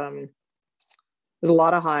lot of there's a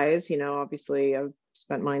lot of highs. Obviously I've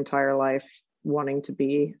spent my entire life wanting to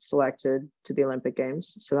be selected to the Olympic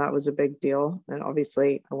Games, so that was a big deal, and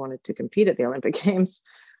obviously I wanted to compete at the Olympic Games.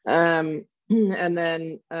 And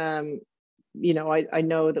then I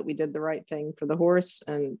know that we did the right thing for the horse,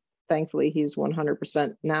 and thankfully he's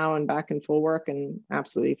 100% now and back in full work and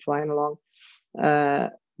absolutely flying along.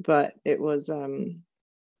 But it was, it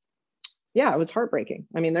was heartbreaking.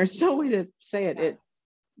 I mean, there's no way to say it. It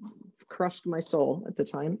crushed my soul at the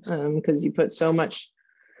time, because you put so much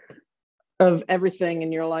of everything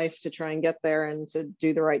in your life to try and get there and to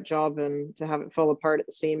do the right job, and to have it fall apart at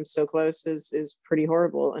the seams so close is pretty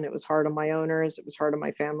horrible. And it was hard on my owners, it was hard on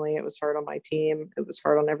my family, it was hard on my team, it was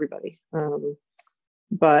hard on everybody.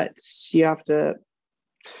 But you have to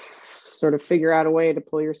sort of figure out a way to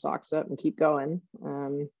pull your socks up and keep going.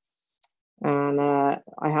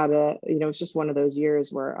 I had it's just one of those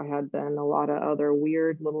years where I had then a lot of other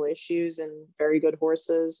weird little issues and very good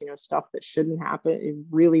horses, stuff that shouldn't happen,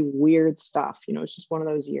 really weird stuff. It's just one of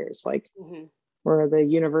those years, like where the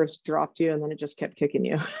universe dropped you and then it just kept kicking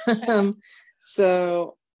you. I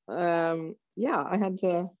had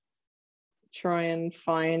to try and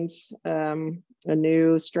find a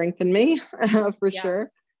new strength in me for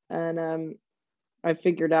sure. And I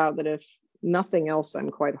figured out that if nothing else, I'm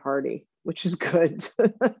quite hardy, which is good.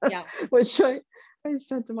 Which I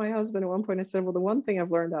said to my husband at one point, I said, well, the one thing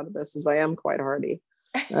I've learned out of this is I am quite hardy,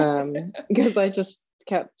 because I just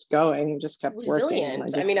kept going, just kept resilient.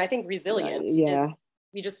 working. I think resilient.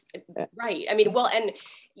 Right. And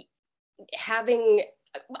having,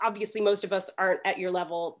 obviously most of us aren't at your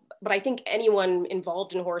level, but I think anyone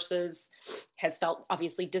involved in horses has felt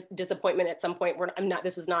obviously disappointment at some point.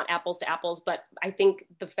 This is not apples to apples, but I think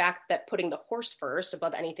the fact that putting the horse first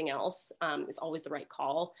above anything else is always the right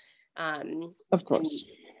call. Of course.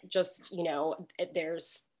 Just,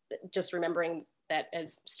 there's just remembering that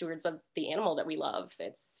as stewards of the animal that we love,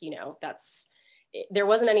 it's, there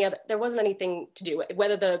wasn't anything to do,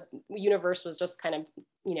 whether the universe was just kind of,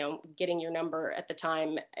 getting your number at the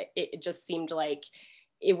time. It just seemed like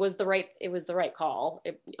it was the right call,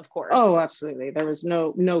 of course. Oh, absolutely. There was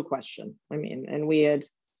no question. And we had,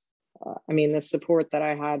 the support that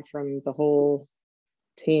I had from the whole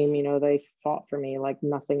team, they fought for me like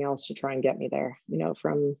nothing else to try and get me there,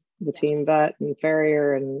 from the team vet and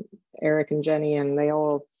Farrier and Eric and Jenny, and they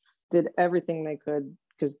all did everything they could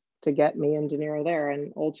to get me and Dinero there.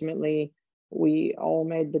 And ultimately we all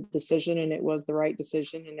made the decision, and it was the right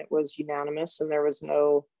decision, and it was unanimous, and there was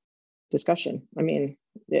no discussion.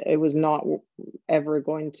 It was not ever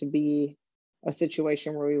going to be a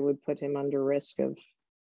situation where we would put him under risk of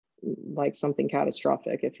like something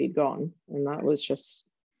catastrophic if he'd gone. And that was just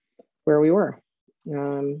where we were.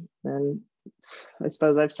 And I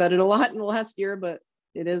suppose I've said it a lot in the last year, but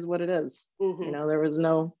it is what it is. There was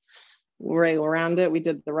no way around it. We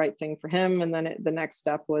did the right thing for him. And then the next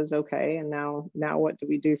step was, okay, and now what do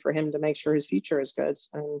we do for him to make sure his future is good?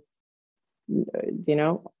 And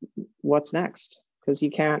what's next? Because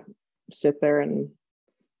you can't sit there and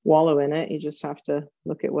wallow in it. You just have to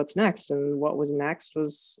look at what's next. And what was next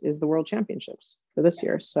is the World Championships for this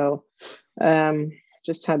year. So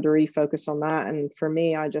just had to refocus on that. And for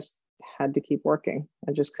me, I just had to keep working.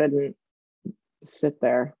 I just couldn't sit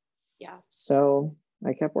there. So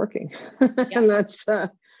I kept working. And that's I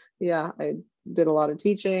did a lot of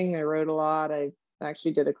teaching. I wrote a lot. I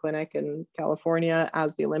actually did a clinic in California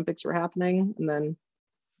as the Olympics were happening, and then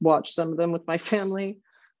watched some of them with my family.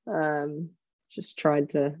 Just tried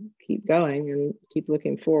to keep going and keep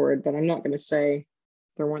looking forward. But I'm not going to say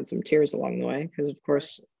there weren't some tears along the way, because of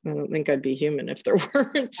course I don't think I'd be human if there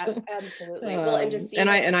weren't. Absolutely. Well, and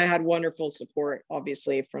I had wonderful support,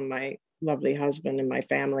 obviously, from my lovely husband and my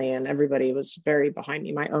family, and everybody was very behind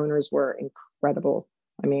me. My owners were incredible.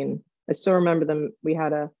 I still remember them. We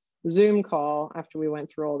had a Zoom call after we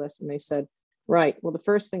went through all this, and they said, right, well, the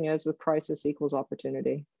first thing is with crisis equals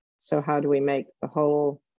opportunity. So how do we make the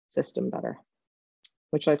whole system better?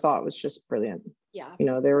 Which I thought was just brilliant.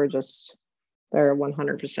 They're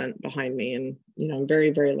 100% behind me. And, I'm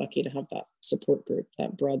very, very lucky to have that support group,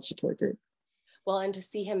 that broad support group. Well, and to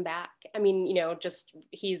see him back, I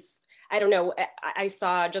don't know, I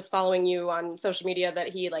saw, just following you on social media, that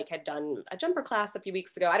he had done a jumper class a few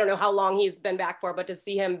weeks ago. I don't know how long he's been back for, but to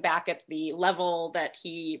see him back at the level that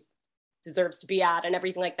he deserves to be at and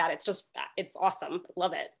everything like that, it's awesome.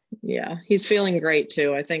 Love it. Yeah, he's feeling great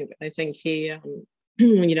too. I think he,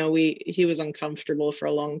 he was uncomfortable for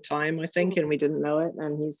a long time, I think, and we didn't know it.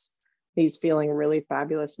 And he's feeling really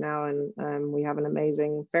fabulous now. And we have an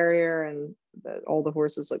amazing farrier, and all the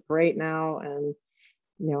horses look great now. And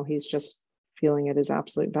he's just feeling at his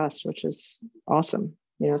absolute best, which is awesome.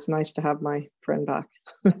 It's nice to have my friend back.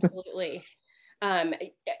 Absolutely.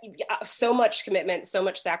 So much commitment, so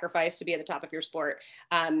much sacrifice to be at the top of your sport.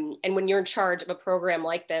 And when you're in charge of a program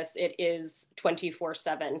like this, it is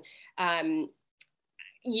 24/7.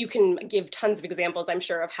 You can give tons of examples, I'm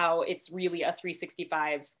sure, of how it's really a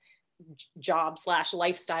 365 job /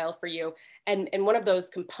 lifestyle for you. And one of those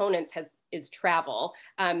components is travel.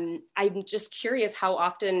 I'm just curious how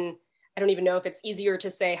often, I don't even know if it's easier to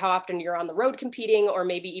say how often you're on the road competing, or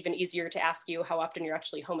maybe even easier to ask you how often you're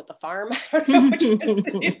actually home at the farm. I don't know which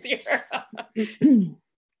is easier.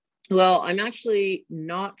 Well, I'm actually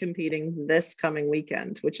not competing this coming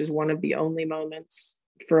weekend, which is one of the only moments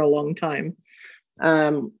for a long time.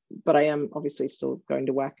 But I am obviously still going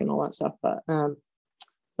to WEC and all that stuff.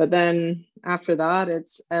 But then after that,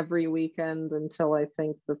 it's every weekend until I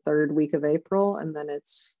think the third week of April. And then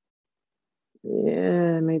it's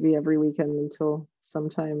maybe every weekend until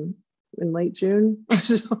sometime in late June.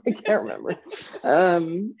 I can't remember.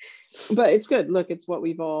 But it's good. Look, it's what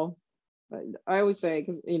I always say,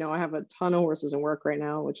 because, I have a ton of horses in work right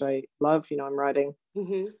now, which I love. I'm riding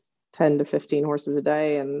 10 to 15 horses a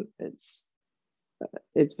day, and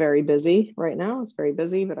it's very busy right now. It's very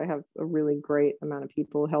busy, but I have a really great amount of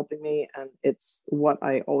people helping me, and it's what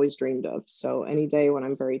I always dreamed of. So any day when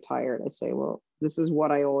I'm very tired, I say, well, this is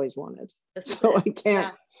what I always wanted. So I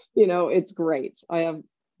can't, it's great. I have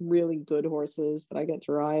really good horses that I get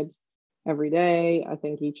to ride every day. I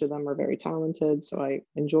think each of them are very talented, so I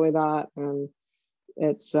enjoy that. And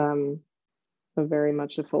it's a very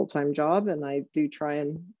much a full-time job, and I do try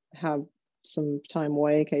and have some time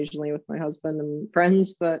away occasionally with my husband and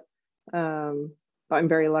friends, but I'm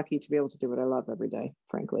very lucky to be able to do what I love every day,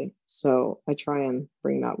 frankly. So I try and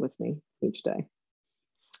bring that with me each day.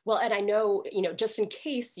 Well, and I know, just in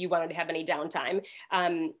case you wanted to have any downtime,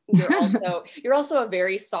 you're also a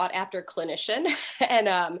very sought after clinician. And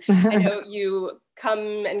I know you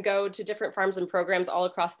come and go to different farms and programs all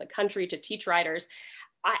across the country to teach riders.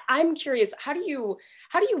 I'm curious, how do you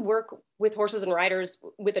work with horses and riders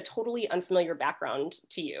with a totally unfamiliar background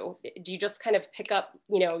to you? Do you just kind of pick up,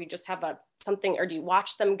 you just have something, or do you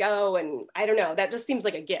watch them go? And I don't know, that just seems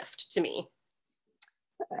like a gift to me.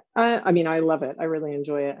 I mean, I love it. I really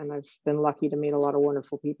enjoy it. And I've been lucky to meet a lot of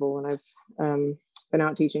wonderful people, and I've been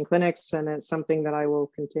out teaching clinics, and it's something that I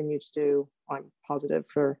will continue to do. I'm positive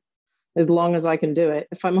for as long as I can do it,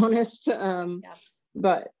 if I'm honest.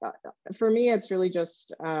 But for me, it's really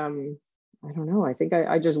just, I don't know. I think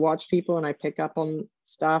I just watch people and I pick up on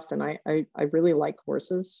stuff, and I really like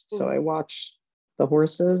horses. So I watch the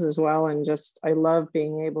horses as well. And I love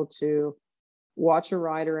being able to watch a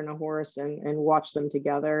rider and a horse and watch them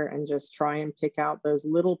together and just try and pick out those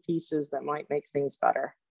little pieces that might make things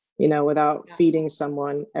better, without feeding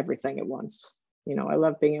someone everything at once. I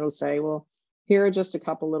love being able to say, well, here are just a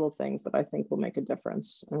couple little things that I think will make a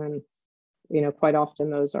difference. And quite often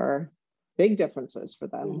those are big differences for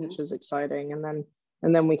them, which is exciting.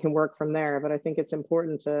 And then we can work from there. But I think it's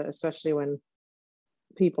important to, especially when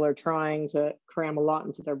people are trying to cram a lot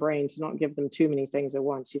into their brain, to not give them too many things at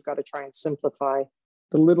once. You've got to try and simplify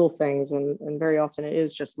the little things. And very often it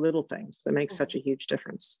is just little things that make such a huge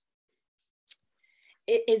difference.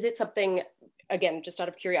 Is it something, again, just out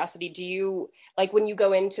of curiosity, do you, like when you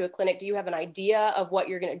go into a clinic, do you have an idea of what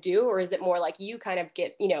you're going to do? Or is it more like you kind of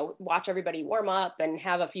get, watch everybody warm up and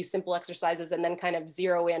have a few simple exercises and then kind of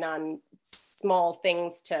zero in on small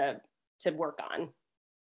things to work on?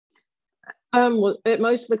 Well, at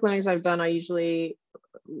most of the clinics I've done, I usually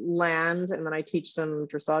land and then I teach some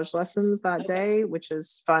dressage lessons that day, which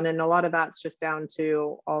is fun. And a lot of that's just down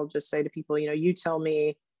to, I'll just say to people, you tell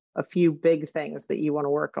me a few big things that you want to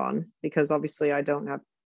work on, because obviously I don't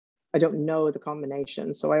know the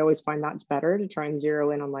combination. So I always find that's better to try and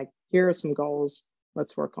zero in on, like, here are some goals,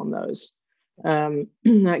 let's work on those.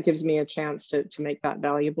 That gives me a chance to make that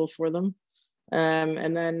valuable for them.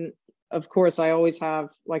 And then of course I always have,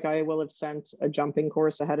 like, I will have sent a jumping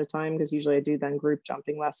course ahead of time, because usually I do then group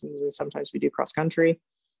jumping lessons, and sometimes we do cross country.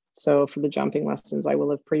 So for the jumping lessons, I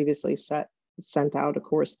will have previously sent out a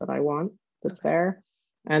course that I want that's there.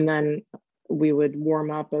 And then we would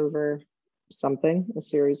warm up over a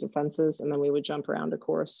series of fences, and then we would jump around a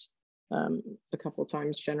course a couple of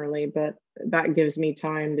times generally. But that gives me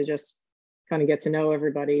time to just kind of get to know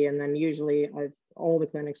everybody. And then usually all the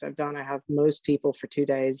clinics I've done, I have most people for 2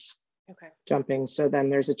 days jumping. So then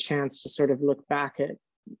there's a chance to sort of look back at,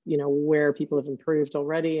 where people have improved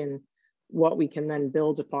already and what we can then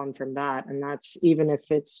build upon from that. And that's, even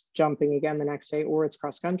if it's jumping again the next day or it's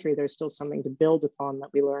cross country, there's still something to build upon that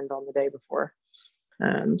we learned on the day before.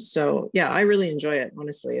 So yeah, I really enjoy it.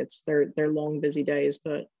 Honestly, they're long, busy days,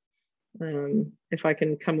 but if I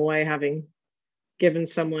can come away having given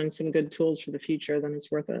someone some good tools for the future, then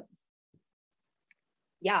it's worth it.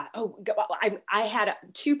 Yeah. Oh, I had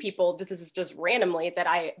two people, this is just randomly, that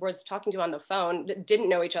I was talking to on the phone, didn't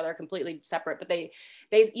know each other, completely separate, but they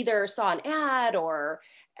either saw an ad or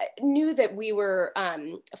knew that we were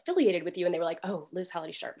affiliated with you, and they were like, "Oh, Liz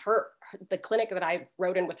Halliday Sharp, the clinic that I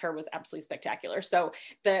wrote in with her was absolutely spectacular." So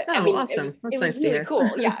awesome. That's it nice was to really hear.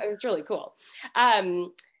 cool. Yeah, it was really cool.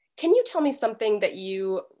 Can you tell me something that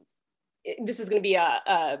this is going to be a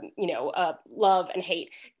love and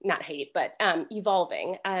hate, not hate, but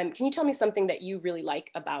evolving. Can you tell me something that you really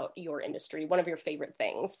like about your industry? One of your favorite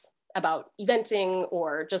things about eventing,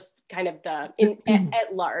 or just kind of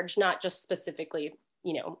at large, not just specifically,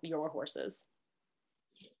 your horses?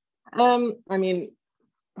 I mean,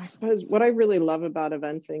 I suppose what I really love about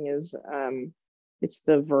eventing is it's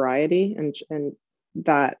the variety and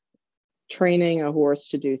that training a horse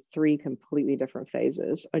to do 3 completely different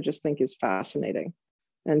phases, I just think is fascinating.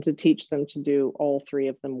 And to teach them to do all 3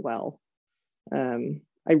 of them well.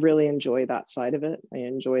 I really enjoy that side of it. I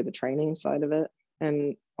enjoy the training side of it.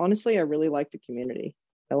 And honestly, I really like the community.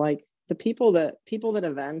 I like the people that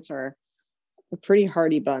events are a pretty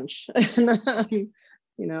hardy bunch. And,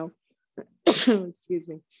 excuse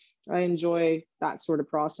me. I enjoy that sort of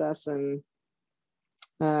process, and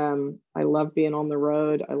I love being on the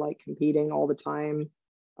road. I like competing all the time.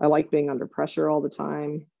 I like being under pressure all the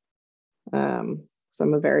time. So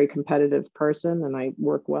I'm a very competitive person, and I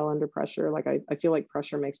work well under pressure. Like I feel like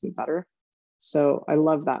pressure makes me better. So I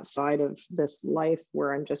love that side of this life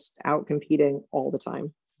where I'm just out competing all the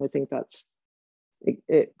time. I think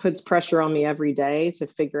it puts pressure on me every day to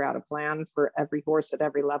figure out a plan for every horse at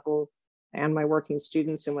every level, and my working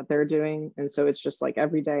students and what they're doing. And so it's just like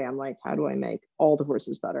every day I'm like, how do I make all the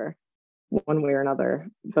horses better one way or another?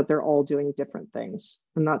 But they're all doing different things.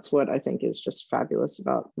 And that's what I think is just fabulous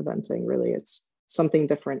about eventing. Really, it's something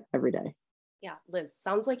different every day. Yeah, Liz,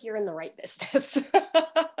 sounds like you're in the right business.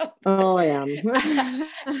 Oh, I am.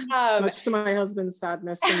 Much to my husband's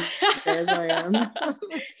sadness, as I am.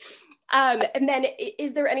 And then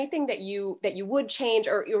is there anything that you would change,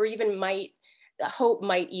 or even hope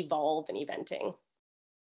might evolve in eventing?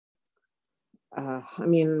 I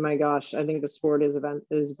mean, my gosh, I think the sport is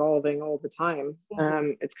evolving all the time.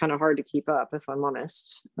 It's kind of hard to keep up, if I'm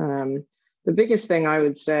honest. The biggest thing I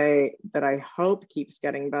would say that I hope keeps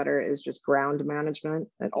getting better is just ground management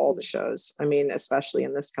at all the shows. I mean, especially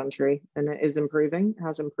in this country, and it is improving,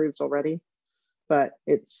 has improved already. But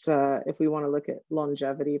it's if we want to look at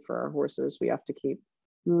longevity for our horses, we have to keep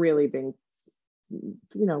really being,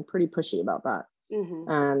 pretty pushy about that.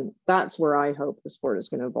 And that's where I hope the sport is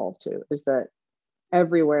going to evolve to, is that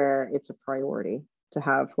everywhere it's a priority to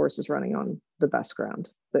have horses running on the best ground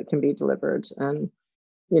that can be delivered, and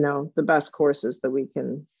the best courses that we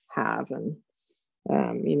can have, and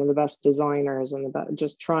the best designers, and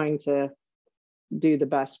just trying to do the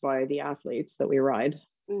best by the athletes that we ride.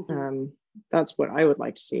 That's what I would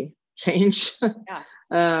like to see change. Yeah.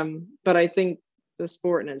 But I think the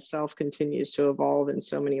sport in itself continues to evolve in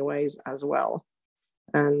so many ways as well.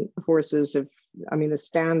 And horses the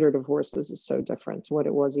standard of horses is so different to what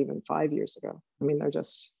it was even 5 years ago. I mean,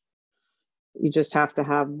 you just have to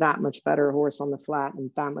have that much better horse on the flat,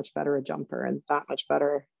 and that much better a jumper, and that much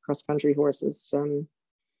better cross-country horses.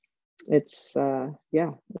 It's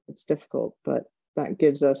difficult, but that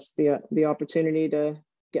gives us the opportunity to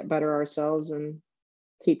get better ourselves and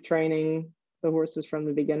keep training the horses from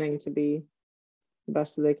the beginning to be the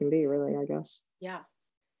best that they can be, really, I guess. Yeah.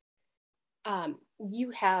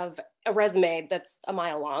 You have a resume that's a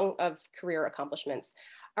mile long of career accomplishments.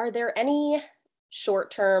 Are there any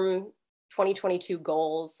short-term 2022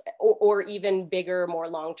 goals, or even bigger, more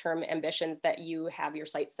long-term ambitions that you have your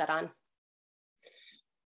sights set on?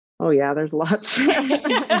 Oh yeah, there's lots.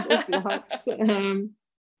 There's lots.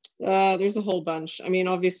 There's a whole bunch. I mean,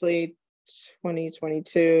 obviously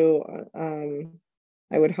 2022,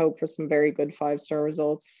 I would hope for some very good 5-star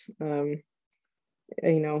results.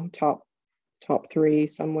 Top 3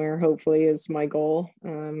 somewhere, hopefully, is my goal.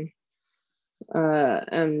 And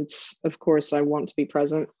of course, I want to be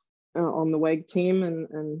present on the WEG team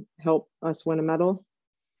and help us win a medal.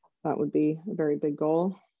 That would be a very big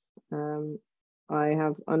goal. I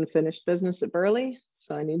have unfinished business at Burghley,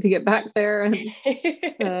 so I need to get back there and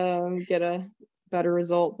get a better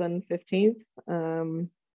result than 15th.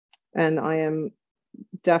 And I am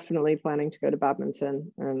definitely planning to go to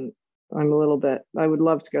Badminton, and I would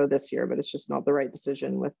love to go this year, but it's just not the right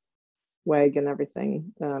decision with WEG and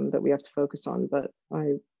everything that we have to focus on. But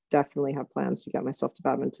I definitely have plans to get myself to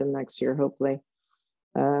Badminton next year, hopefully.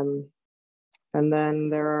 And then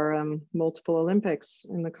there are multiple Olympics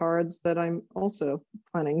in the cards that I'm also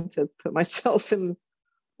planning to put myself in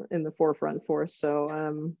the forefront for.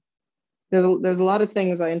 So there's a lot of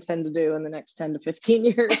things I intend to do in the next 10 to 15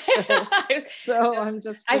 years. So I'm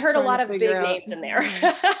just I heard a lot of big out, names in there.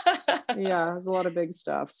 Yeah, there's a lot of big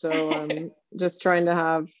stuff. So I'm just trying to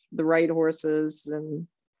have the right horses and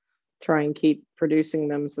try and keep producing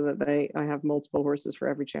them so that I have multiple horses for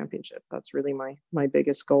every championship. That's really my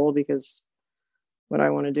biggest goal, because what I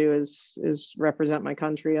want to do is represent my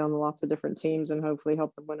country on lots of different teams and hopefully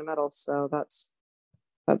help them win a medal. So that's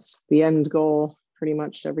the end goal pretty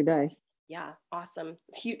much every day. Yeah, awesome.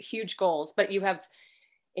 Huge goals, but you have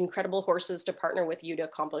incredible horses to partner with you to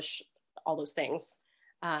accomplish all those things.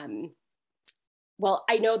 Well,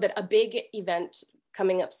 I know that a big event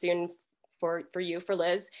coming up soon for you, for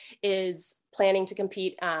Liz, is planning to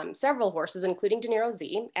compete several horses, including Dinero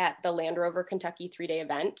Z, at the Land Rover Kentucky 3-day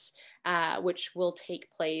event, which will take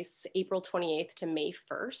place April 28th to May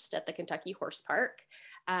 1st at the Kentucky Horse Park.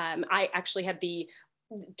 I actually had the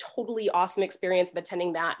totally awesome experience of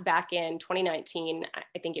attending that back in 2019.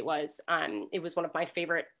 I think it was one of my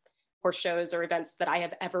favorite horse shows or events that I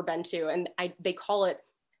have ever been to. And they call it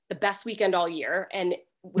the best weekend all year, and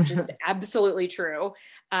which is absolutely true.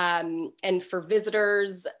 And for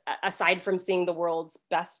visitors, aside from seeing the world's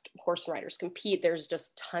best horse riders compete, there's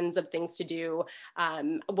just tons of things to do.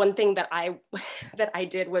 One thing that I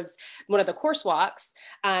did was one of the course walks.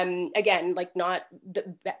 Again, like not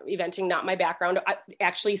the eventing, not my background,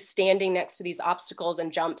 actually standing next to these obstacles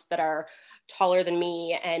and jumps that are taller than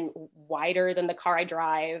me and wider than the car I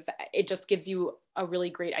drive. It just gives you a really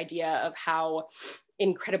great idea of how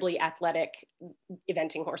incredibly athletic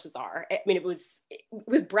eventing horses are. I mean, it was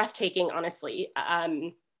breathtaking, honestly.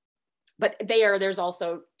 But there's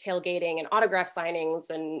also tailgating and autograph signings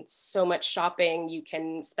and so much shopping. You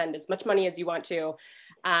can spend as much money as you want to.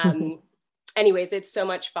 Anyways, it's so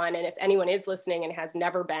much fun. And if anyone is listening and has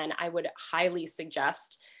never been, I would highly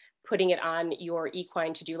suggest putting it on your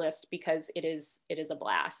equine to-do list, because it is a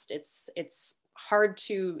blast. It's hard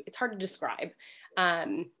to describe.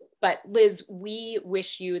 But Liz, we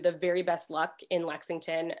wish you the very best luck in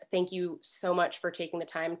Lexington. Thank you so much for taking the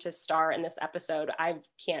time to star in this episode. I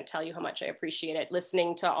can't tell you how much I appreciate it.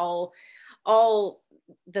 Listening to all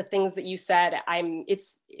the things that you said,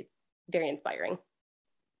 it's very inspiring.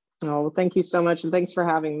 Oh, well, thank you so much. And thanks for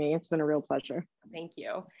having me. It's been a real pleasure. Thank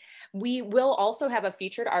you. We will also have a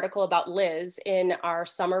featured article about Liz in our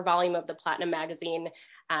summer volume of the Platinum magazine,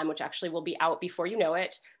 which actually will be out before you know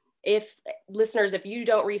it. If listeners, if you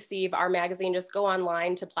don't receive our magazine, just go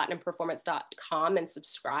online to platinumperformance.com and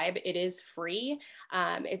subscribe. It is free.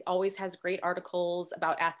 It always has great articles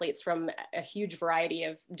about athletes from a huge variety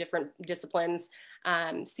of different disciplines,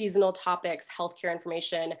 seasonal topics, healthcare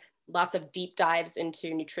information, lots of deep dives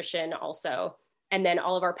into nutrition also. And then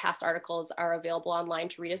all of our past articles are available online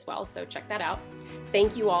to read as well. So check that out.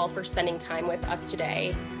 Thank you all for spending time with us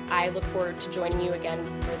today. I look forward to joining you again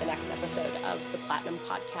for the next episode of the Platinum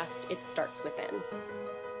Podcast, It Starts Within.